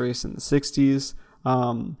space race in the 60s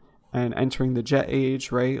and entering the jet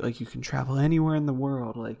age, right? Like you can travel anywhere in the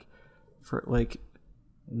world, like for like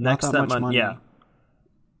next not that much money.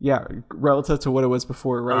 Yeah, relative to what it was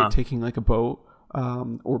before, right? Taking like a boat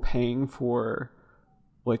or paying for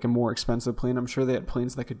like a more expensive plane. I'm sure they had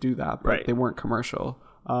planes that could do that, but they weren't commercial.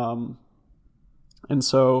 And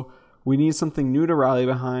so we need something new to rally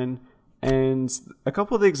behind. And a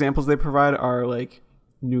couple of the examples they provide are like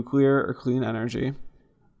nuclear or clean energy.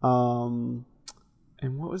 And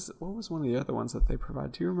what was one of the other ones that they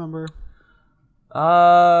provide? Do you remember?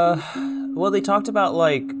 Well, they talked about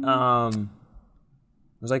like it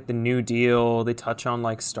was like the New Deal. They touch on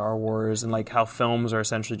like Star Wars and like how films are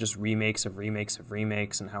essentially just remakes of remakes of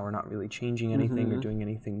remakes, and how we're not really changing anything or doing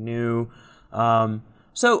anything new.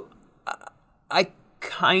 So I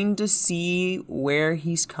kind of see where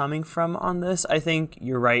he's coming from on this. I think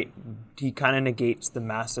you're right. He kind of negates the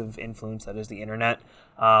massive influence that is the internet.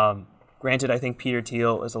 Granted, I think Peter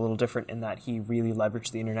Thiel is a little different in that he really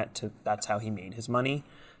leveraged the internet that's how he made his money.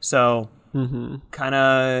 So kind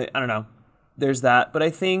of, I don't know. There's that. But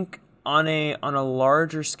I think on a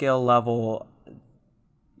larger scale level,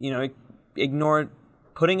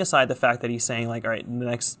 putting aside the fact that he's saying like, all right, the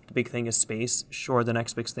next big thing is space. Sure, the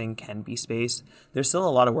next big thing can be space. There's still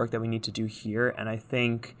a lot of work that we need to do here. And I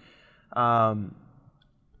think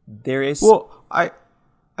there is... Well,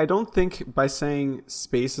 I don't think by saying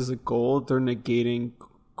space is a goal, they're negating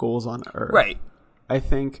goals on Earth. Right. I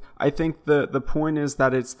think the point is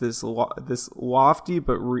that it's this lofty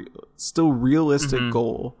but still realistic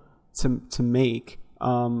goal to make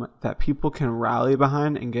that people can rally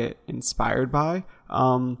behind and get inspired by.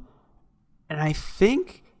 And I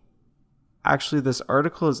think actually this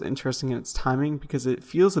article is interesting in its timing because it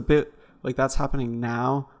feels a bit like that's happening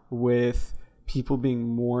now with people being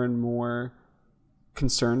more and more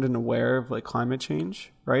concerned and aware of like climate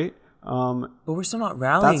change, right? But we're still not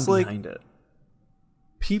rallying behind it.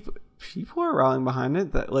 People are rallying behind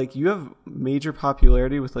it. That like you have major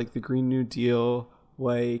popularity with like the Green New Deal.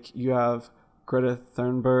 Like you have Greta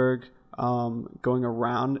Thunberg going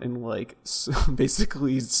around and like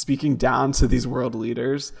basically speaking down to these world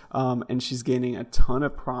leaders, and she's gaining a ton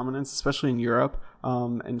of prominence, especially in Europe.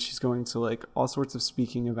 And she's going to like all sorts of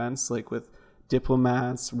speaking events, like with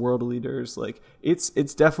diplomats, world leaders. Like it's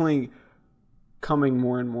definitely coming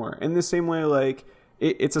more and more. In the same way, like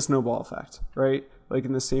it's a snowball effect, right? Like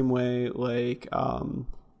in the same way, like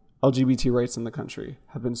LGBT rights in the country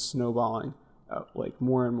have been snowballing, like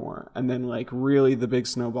more and more. And then like really the big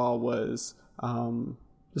snowball was the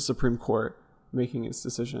Supreme Court making its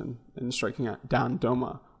decision and striking down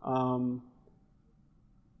DOMA.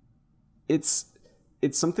 It's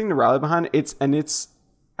something to rally behind.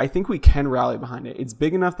 I think we can rally behind it. It's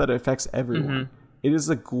big enough that it affects everyone. It is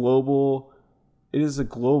a global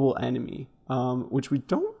enemy, which we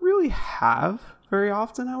don't really have very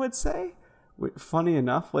often, I would say. Funny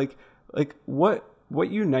enough, like what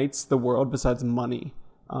unites the world besides money?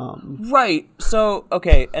 Right. So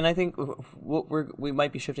okay, and I think we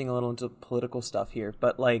might be shifting a little into political stuff here,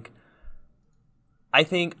 but like, I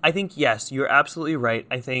think yes, you're absolutely right.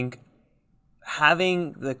 I think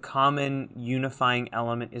having the common unifying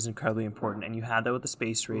element is incredibly important, and you had that with the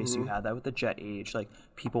space race. You had that with the jet age. Like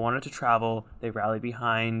people wanted to travel, they rallied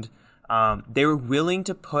behind. They were willing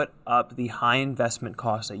to put up the high investment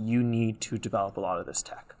costs that you need to develop a lot of this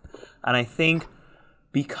tech. And I think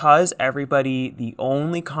because the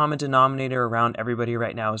only common denominator around everybody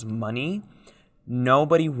right now is money,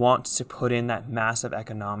 nobody wants to put in that massive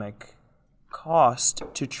economic cost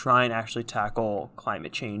to try and actually tackle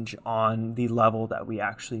climate change on the level that we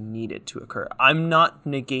actually need it to occur. I'm not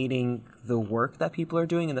negating the work that people are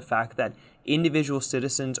doing and the fact that individual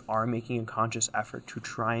citizens are making a conscious effort to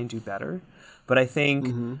try and do better. But I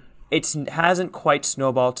think it hasn't quite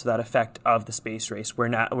snowballed to that effect of the space race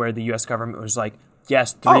where the U.S. government was like,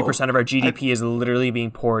 yes, 3% of our GDP is literally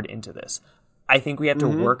being poured into this. I think we have to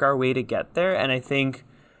work our way to get there. And I think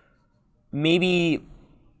maybe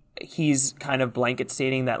he's kind of blanket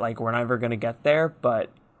stating that like we're never going to get there, but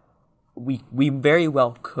we very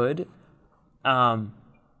well could. I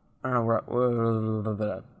don't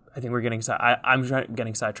know. I think we're getting. I'm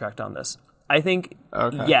getting sidetracked on this. I think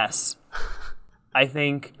yes. I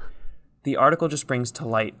think the article just brings to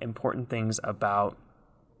light important things about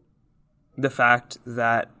the fact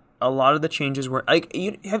that a lot of the changes were like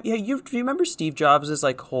do you remember Steve Jobs'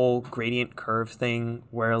 like whole gradient curve thing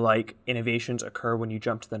where like innovations occur when you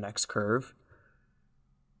jump to the next curve?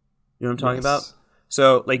 You know what I'm talking about?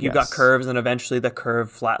 So like you've got curves and eventually the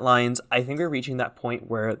curve flatlines. I think we're reaching that point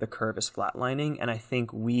where the curve is flatlining, and I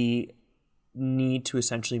think we need to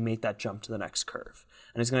essentially make that jump to the next curve.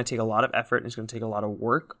 And it's going to take a lot of effort and it's going to take a lot of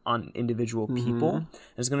work on individual people. And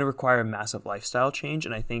it's going to require a massive lifestyle change.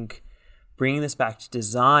 And I think bringing this back to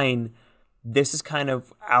design, this is kind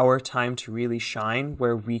of our time to really shine,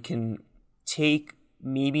 where we can take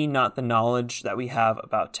maybe not the knowledge that we have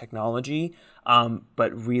about technology,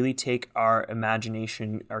 but really take our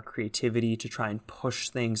imagination, our creativity to try and push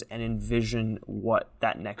things and envision what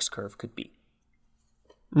that next curve could be.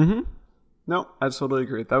 No, I totally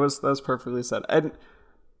agree. That was perfectly said. And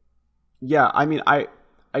yeah, I mean, I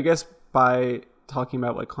guess by talking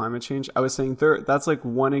about like climate change. I was saying that's like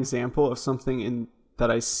one example of something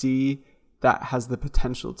that I see that has the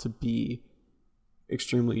potential to be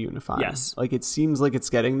extremely unifying. Yes. Like it seems like it's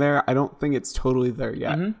getting there. I don't think it's totally there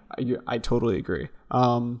yet. I totally agree.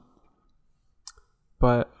 But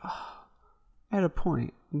I had a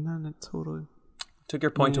point, and then it totally took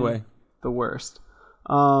your point away. The worst.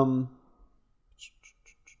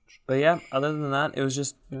 But yeah, other than that, it was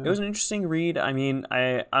just it was an interesting read. I mean,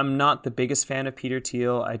 I'm not the biggest fan of Peter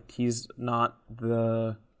Thiel. He's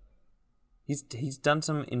done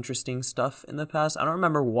some interesting stuff in the past. I don't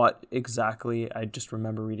remember what exactly. I just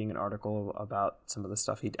remember reading an article about some of the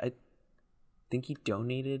stuff I think he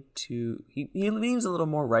donated to. He leans a little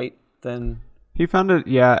more right than he founded.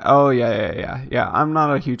 Yeah. Oh yeah. I'm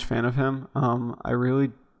not a huge fan of him. I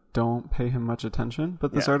really don't pay him much attention,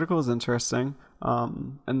 but this article is interesting.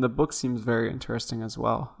 And the book seems very interesting as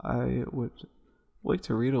well. I would like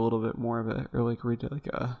to read a little bit more of it, or like read like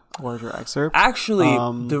a larger excerpt. Actually,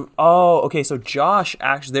 okay. So Josh,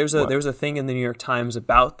 actually, there was a thing in the New York Times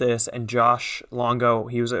about this, and Josh Longo,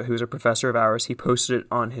 he was a professor of ours. He posted it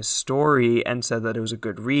on his story and said that it was a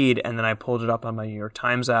good read. And then I pulled it up on my New York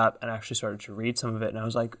Times app and actually started to read some of it. And I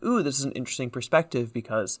was like, ooh, this is an interesting perspective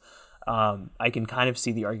because I can kind of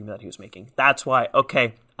see the argument that he was making. That's why.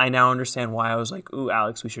 Okay, I now understand why I was like, ooh,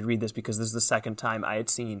 Alex, we should read this, because this is the second time I had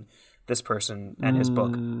seen this person and his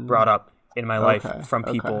book brought up in my life from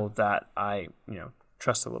people that I,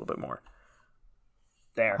 trust a little bit more.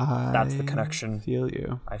 That's the connection. I feel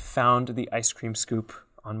you. I found the ice cream scoop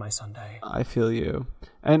on my Sunday. I feel you.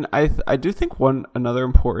 And I do think another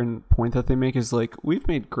important point that they make is like, we've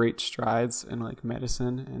made great strides in like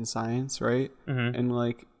medicine and science, right? Mm-hmm. And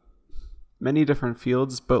like many different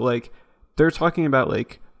fields, but like they're talking about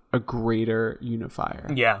like a greater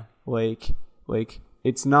unifier. Yeah. Like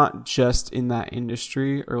it's not just in that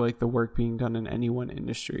industry or like the work being done in any one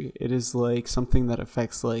industry. It is like something that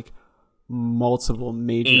affects like multiple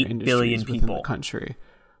major 8 industries billion within people. the country.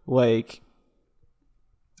 Like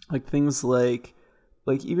things like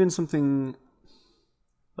even something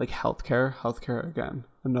like healthcare again,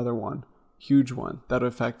 another one, huge one that would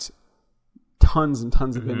affect tons and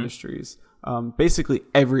tons of industries. Basically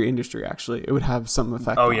every industry, actually, it would have some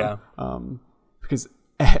effect on. Because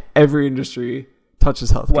every industry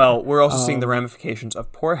touches healthcare. Well, we're also seeing the ramifications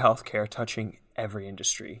of poor healthcare touching every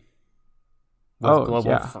industry. With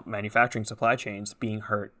global manufacturing supply chains being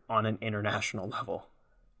hurt on an international level.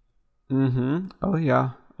 Mm-hmm. Oh yeah.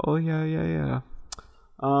 But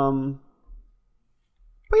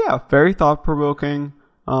yeah, very thought-provoking.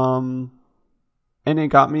 And it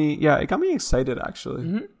got me excited, actually.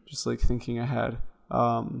 Mm-hmm. Just like thinking ahead.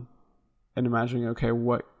 And imagining, okay,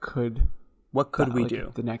 what could we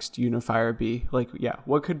do? The next unifier be? Like, yeah,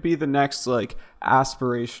 what could be the next like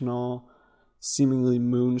aspirational, seemingly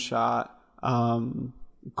moonshot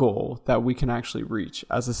goal that we can actually reach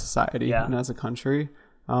as a society and as a country?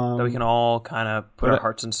 That we can all kind of put our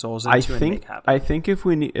hearts and souls into and make happen. I think if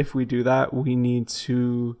we do that, we need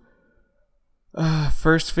to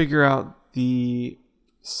first figure out the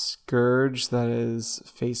scourge that is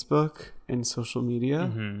Facebook and social media,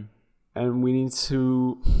 and we need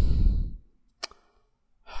to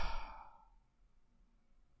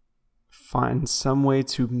find some way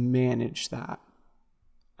to manage that.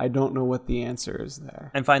 I don't know what the answer is there.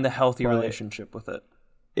 And find a healthy relationship with it.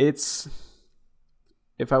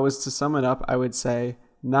 If I was to sum it up, I would say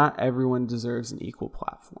not everyone deserves an equal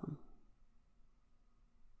platform.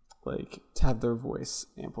 Like, to have their voice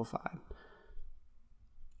amplified.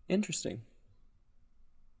 Interesting.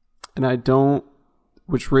 And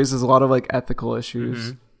which raises a lot of like ethical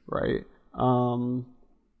issues, right? But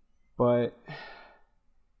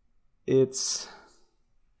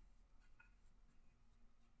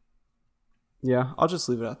I'll just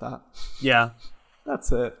leave it at that. Yeah.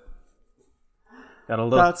 That's it. Got a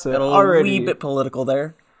little wee bit political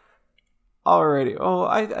there. Alrighty. Oh,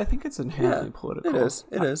 I think it's inherently political. It is.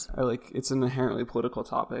 It's an inherently political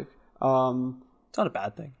topic. It's not a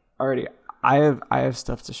bad thing. Alrighty. I have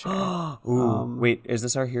stuff to share. Ooh, wait, is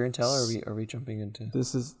this our here and tell, or are we jumping into?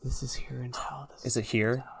 This is here and tell. Is it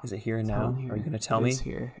here? Is it here and now? Are you going to tell me? It's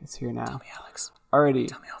here now. Tell me, Alex. Alrighty.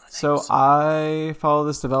 Tell me all the names. So I follow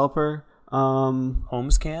this developer.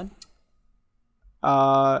 HomesCan?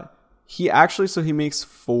 He makes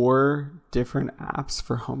 4 different apps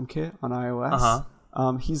for HomeKit on iOS.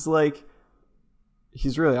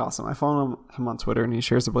 He's really awesome. I follow him on Twitter, and he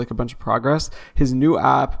shares like a bunch of progress. His new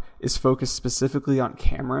app is focused specifically on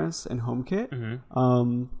cameras and HomeKit,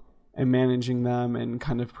 and managing them and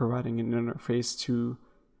kind of providing an interface to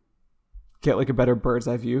get like a better bird's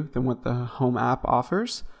eye view than what the Home app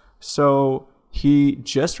offers. So he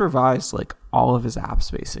just revised like all of his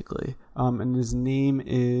apps basically. And his name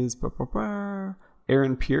is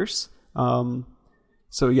Aaron Pierce.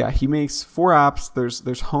 So yeah, he makes 4 apps.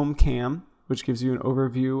 There's Home Cam, which gives you an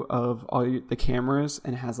overview of all the cameras,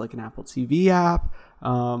 and it has like an Apple TV app.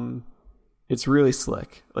 It's really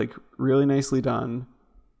slick, like really nicely done.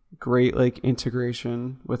 Great like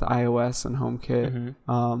integration with iOS and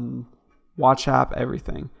HomeKit, Watch app,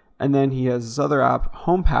 everything. And then he has this other app,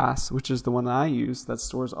 HomePass, which is the one that I use that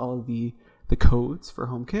stores all of the codes for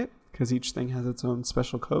HomeKit because each thing has its own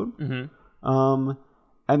special code. And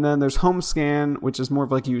then there's HomeScan, which is more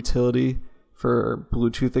of like a utility for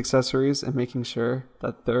Bluetooth accessories and making sure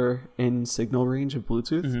that they're in signal range of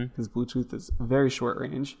Bluetooth because Bluetooth is very short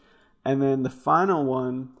range. And then the final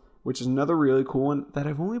one, which is another really cool one that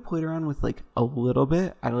I've only played around with like a little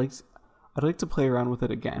bit. I'd like to play around with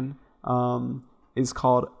it again. Is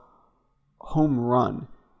called Home Run.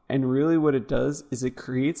 And really what it does is it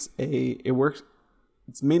creates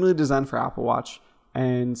it's mainly designed for Apple Watch,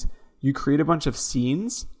 and you create a bunch of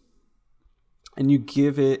scenes and you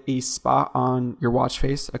give it a spot on your watch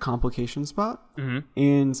face, a complication spot,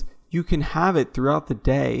 and you can have it throughout the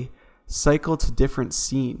day cycle to different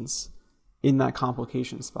scenes in that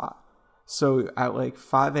complication spot. So at like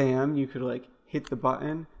 5 a.m. you could like hit the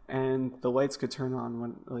button and the lights could turn on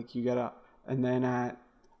when like you get up. And then at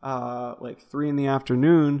like 3 in the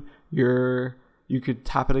afternoon, you could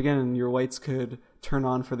tap it again and your lights could turn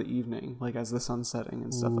on for the evening, like as the sun's setting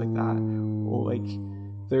and stuff like that. Or like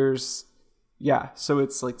so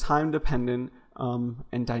it's like time dependent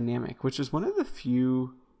and dynamic, which is one of the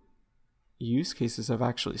few use cases I've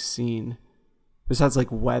actually seen besides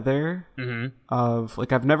like weather of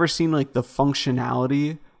like I've never seen like the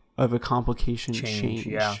functionality of a complication change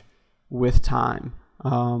with time,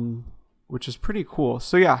 which is pretty cool.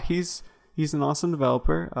 So yeah, he's an awesome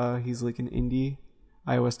developer. He's like an indie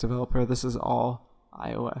iOS developer. This is all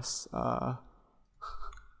iOS. I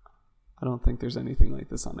don't think there's anything like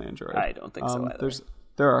this on Android. I don't think so either.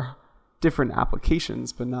 There are different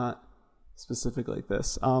applications, but not specific like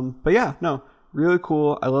this. But yeah, no, really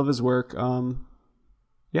cool. I love his work. And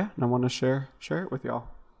I want to share it with y'all.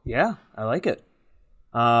 Yeah, I like it.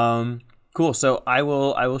 Cool. So I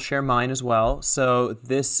will share mine as well. So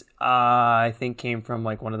this I think came from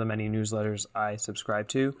like one of the many newsletters I subscribe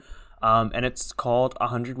to, and it's called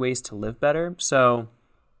 100 Ways to Live Better. So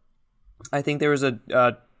I think there was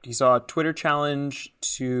he saw a Twitter challenge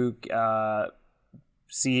to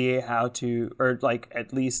see how to, or like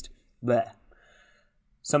at least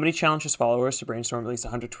somebody challenged his followers to brainstorm at least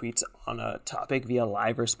 100 tweets on a topic via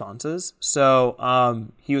live responses. So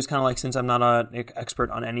he was kind of like, since I'm not an expert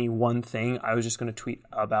on any one thing, I was just going to tweet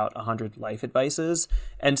about 100 life advices.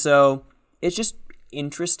 And so it's just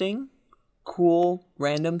interesting, cool,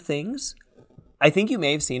 random things. I think you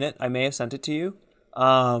may have seen it. I may have sent it to you.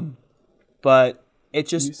 But it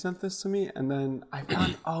just... You sent this to me and then I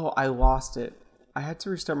found... I lost it. I had to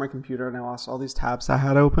restart my computer and I lost all these tabs I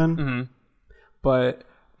had open. But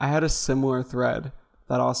I had a similar thread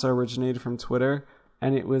that also originated from Twitter,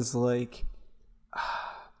 and it was like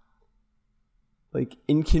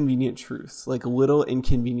inconvenient truths, like little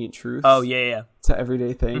inconvenient truths. Oh, yeah. To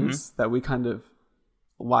everyday things that we kind of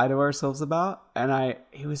lie to ourselves about. And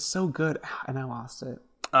it was so good, and I lost it.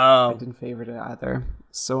 Oh. I didn't favorite it either.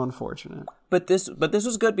 So unfortunate. But this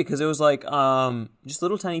was good because it was like just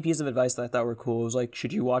little tiny pieces of advice that I thought were cool. It was like,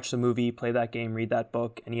 should you watch the movie, play that game, read that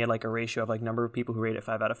book? And he had like a ratio of like number of people who rate it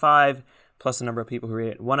 5 out of 5 plus the number of people who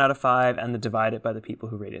rate it 1 out of 5 and then divide it by the people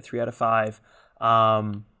who rate it 3 out of 5.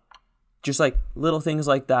 Just like little things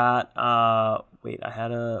like that.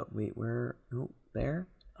 There.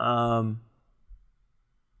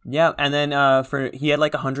 Yeah, and then he had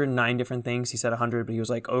like 109 different things. He said 100, but he was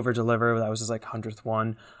like over deliver. That was his like 100th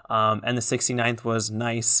one. And the 69th was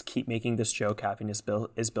nice. Keep making this joke. Happiness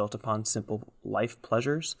is built upon simple life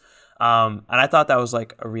pleasures. And I thought that was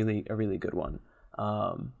like a really good one.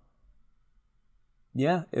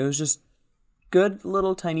 Yeah, it was just good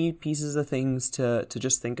little tiny pieces of things to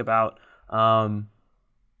just think about.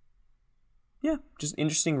 Yeah, just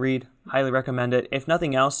interesting read. Highly recommend it. If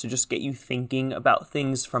nothing else, to just get you thinking about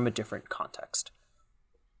things from a different context.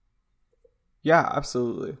 Yeah,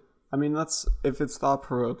 absolutely. I mean, if it's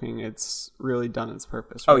thought-provoking, it's really done its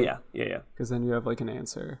purpose, right? Oh, yeah. Because then you have like an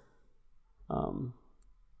answer.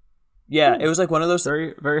 Yeah, it was like one of those...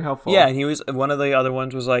 Very, very helpful. Yeah, and one of the other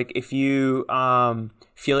ones was like, if you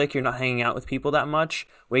feel like you're not hanging out with people that much,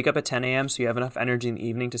 wake up at 10 a.m. so you have enough energy in the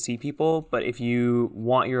evening to see people. But if you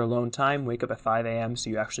want your alone time, wake up at 5 a.m. so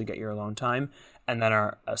you actually get your alone time and then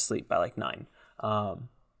are asleep by like 9.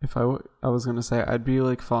 I was gonna say I'd be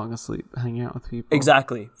like falling asleep, hanging out with people.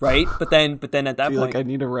 Exactly, right? But then at that point, like I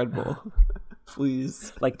need a Red Bull,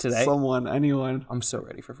 please. Like today, anyone. I'm so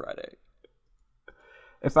ready for Friday.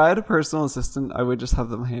 If I had a personal assistant, I would just have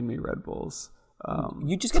them hand me Red Bulls.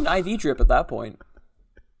 You just get an IV drip at that point.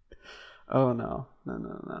 Oh no.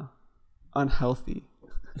 Unhealthy.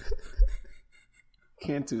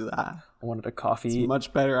 Can't do that. I wanted a coffee. It's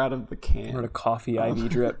much better out of the can. I wanted a coffee IV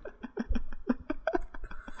drip.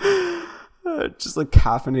 Just like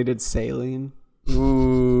caffeinated saline.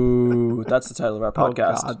 Ooh, that's the title of our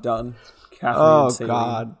podcast. God. Done. Caffeinated saline.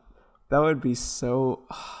 God. That would be so...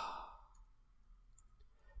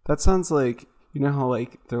 That sounds like, you know how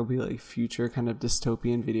like there'll be like future kind of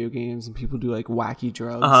dystopian video games and people do like wacky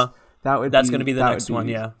drugs. That's going to be the next one.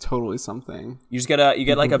 Yeah, totally something. You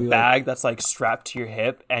get like a bag that's like strapped to your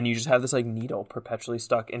hip, and you just have this like needle perpetually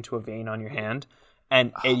stuck into a vein on your hand,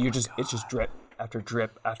 and it's just drip after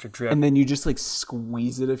drip after drip, and then you just like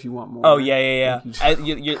squeeze it if you want more. Oh yeah.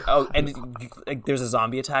 Like, there's a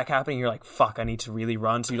zombie attack happening. You're like, fuck, I need to really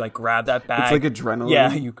run. So you like grab that bag. It's like adrenaline.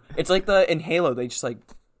 Yeah, it's like in Halo. They just like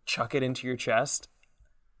chuck it into your chest.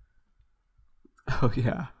 Oh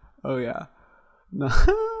yeah. No,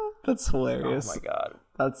 that's hilarious. Oh my god,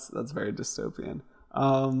 that's very dystopian.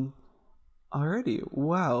 Alrighty,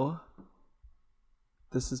 well,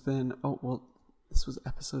 this has been. This was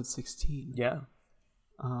episode 16. Yeah.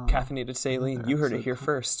 Caffeinated saline. You heard it here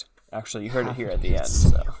first. Actually, you heard it here at the end.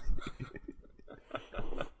 So.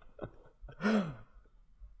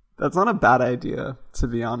 That's not a bad idea, to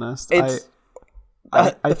be honest. It's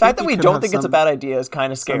the fact that we don't think it's a bad idea is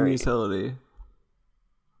kind of scary. Some utility.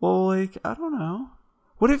 Well, like, I don't know.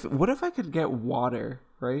 What if I could get water,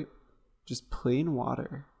 right? Just plain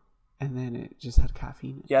water, and then it just had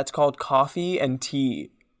caffeine in it. Yeah, it's called coffee and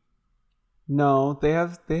tea. No, they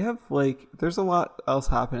have like, there's a lot else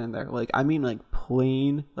happening there. Like, I mean, like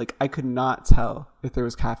plain, like I could not tell if there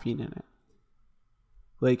was caffeine in it.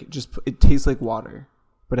 Like, just it tastes like water,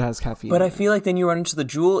 but it has caffeine. But I feel like then you run into the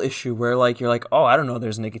Juul issue where like you're like, oh, I don't know,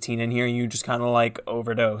 there's nicotine in here, and you just kind of like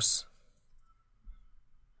overdose.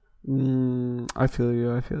 I feel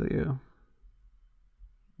you.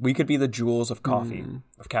 We could be the Juuls of coffee,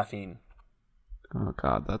 of caffeine. Oh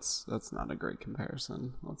God, that's not a great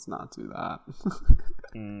comparison. Let's not do that.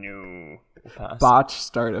 No. Pass. Botch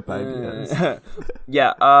startup ideas.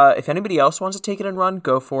 Yeah. If anybody else wants to take it and run,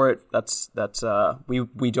 go for it. That's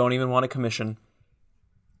we don't even want a commission.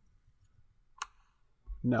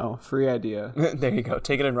 No, free idea. There you go.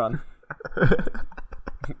 Take it and run.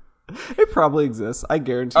 It probably exists. I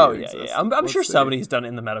guarantee. Oh it yeah, exists. yeah. I'm sure somebody's done it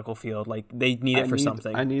in the medical field. Like they need it for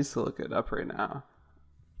something. I need to look it up right now.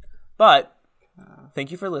 But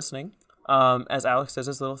thank you for listening. As Alex does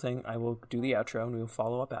his little thing, I will do the outro and we will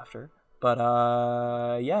follow up after. But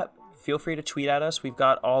yeah, feel free to tweet at us. We've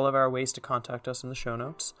got all of our ways to contact us in the show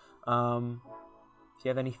notes. If you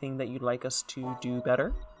have anything that you'd like us to do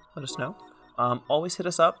better, let us know. Always hit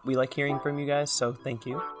us up. We like hearing from you guys, so thank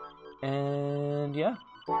you. And yeah,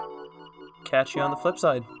 catch you on the flip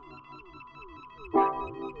side.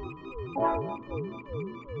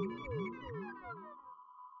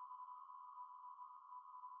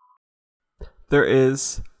 There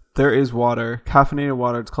is water, caffeinated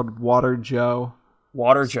water. It's called Water Joe.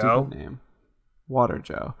 Water Stupid Joe name. Water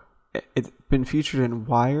Joe. It's been featured in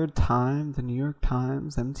Wired, Time, the New York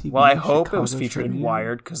Times, MTV. Well, I hope Chicago it was featured in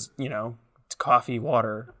Wired because it's coffee,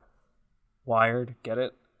 water. Wired, get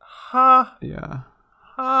it? Ha. Yeah.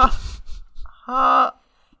 Ha. Ha.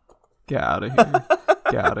 Get out of here.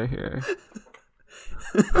 Get out of here.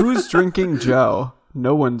 Who's drinking Joe?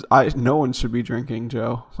 No one should be drinking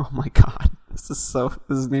Joe. Oh my God.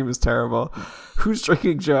 This name is terrible. Who's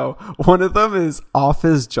drinking Joe? One of them is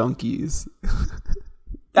Office Junkies.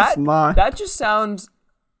 That just sounds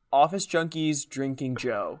Office Junkies drinking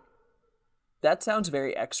Joe. That sounds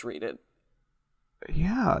very X-rated.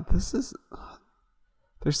 Yeah,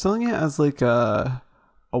 they're selling it as like a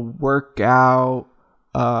workout,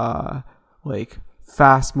 like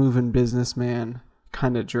fast moving businessman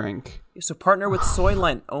kind of drink. So partner with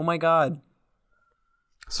Soylent. Oh my God.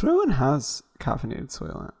 Soylent has caffeinated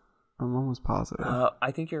Soylent. I'm almost positive.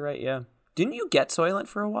 I think you're right. Yeah. Didn't you get Soylent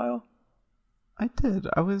for a while? I did.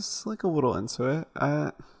 I was like a little into it.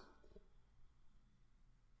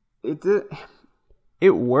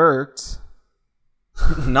 It worked.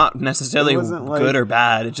 Not necessarily good or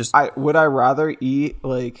bad. It just. Would I rather eat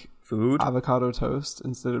like food, avocado toast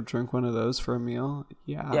instead of drink one of those for a meal?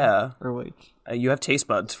 Yeah. Yeah. Or like you have taste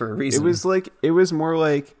buds for a reason. It was more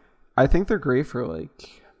like, I think they're great for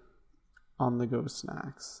like on the go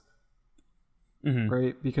snacks.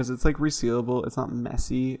 right? Because it's like resealable, it's not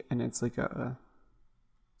messy, and it's like a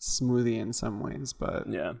smoothie in some ways. But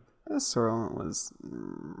Yeah. this Soylent was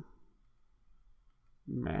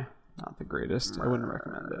meh, not the greatest. I wouldn't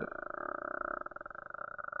recommend it.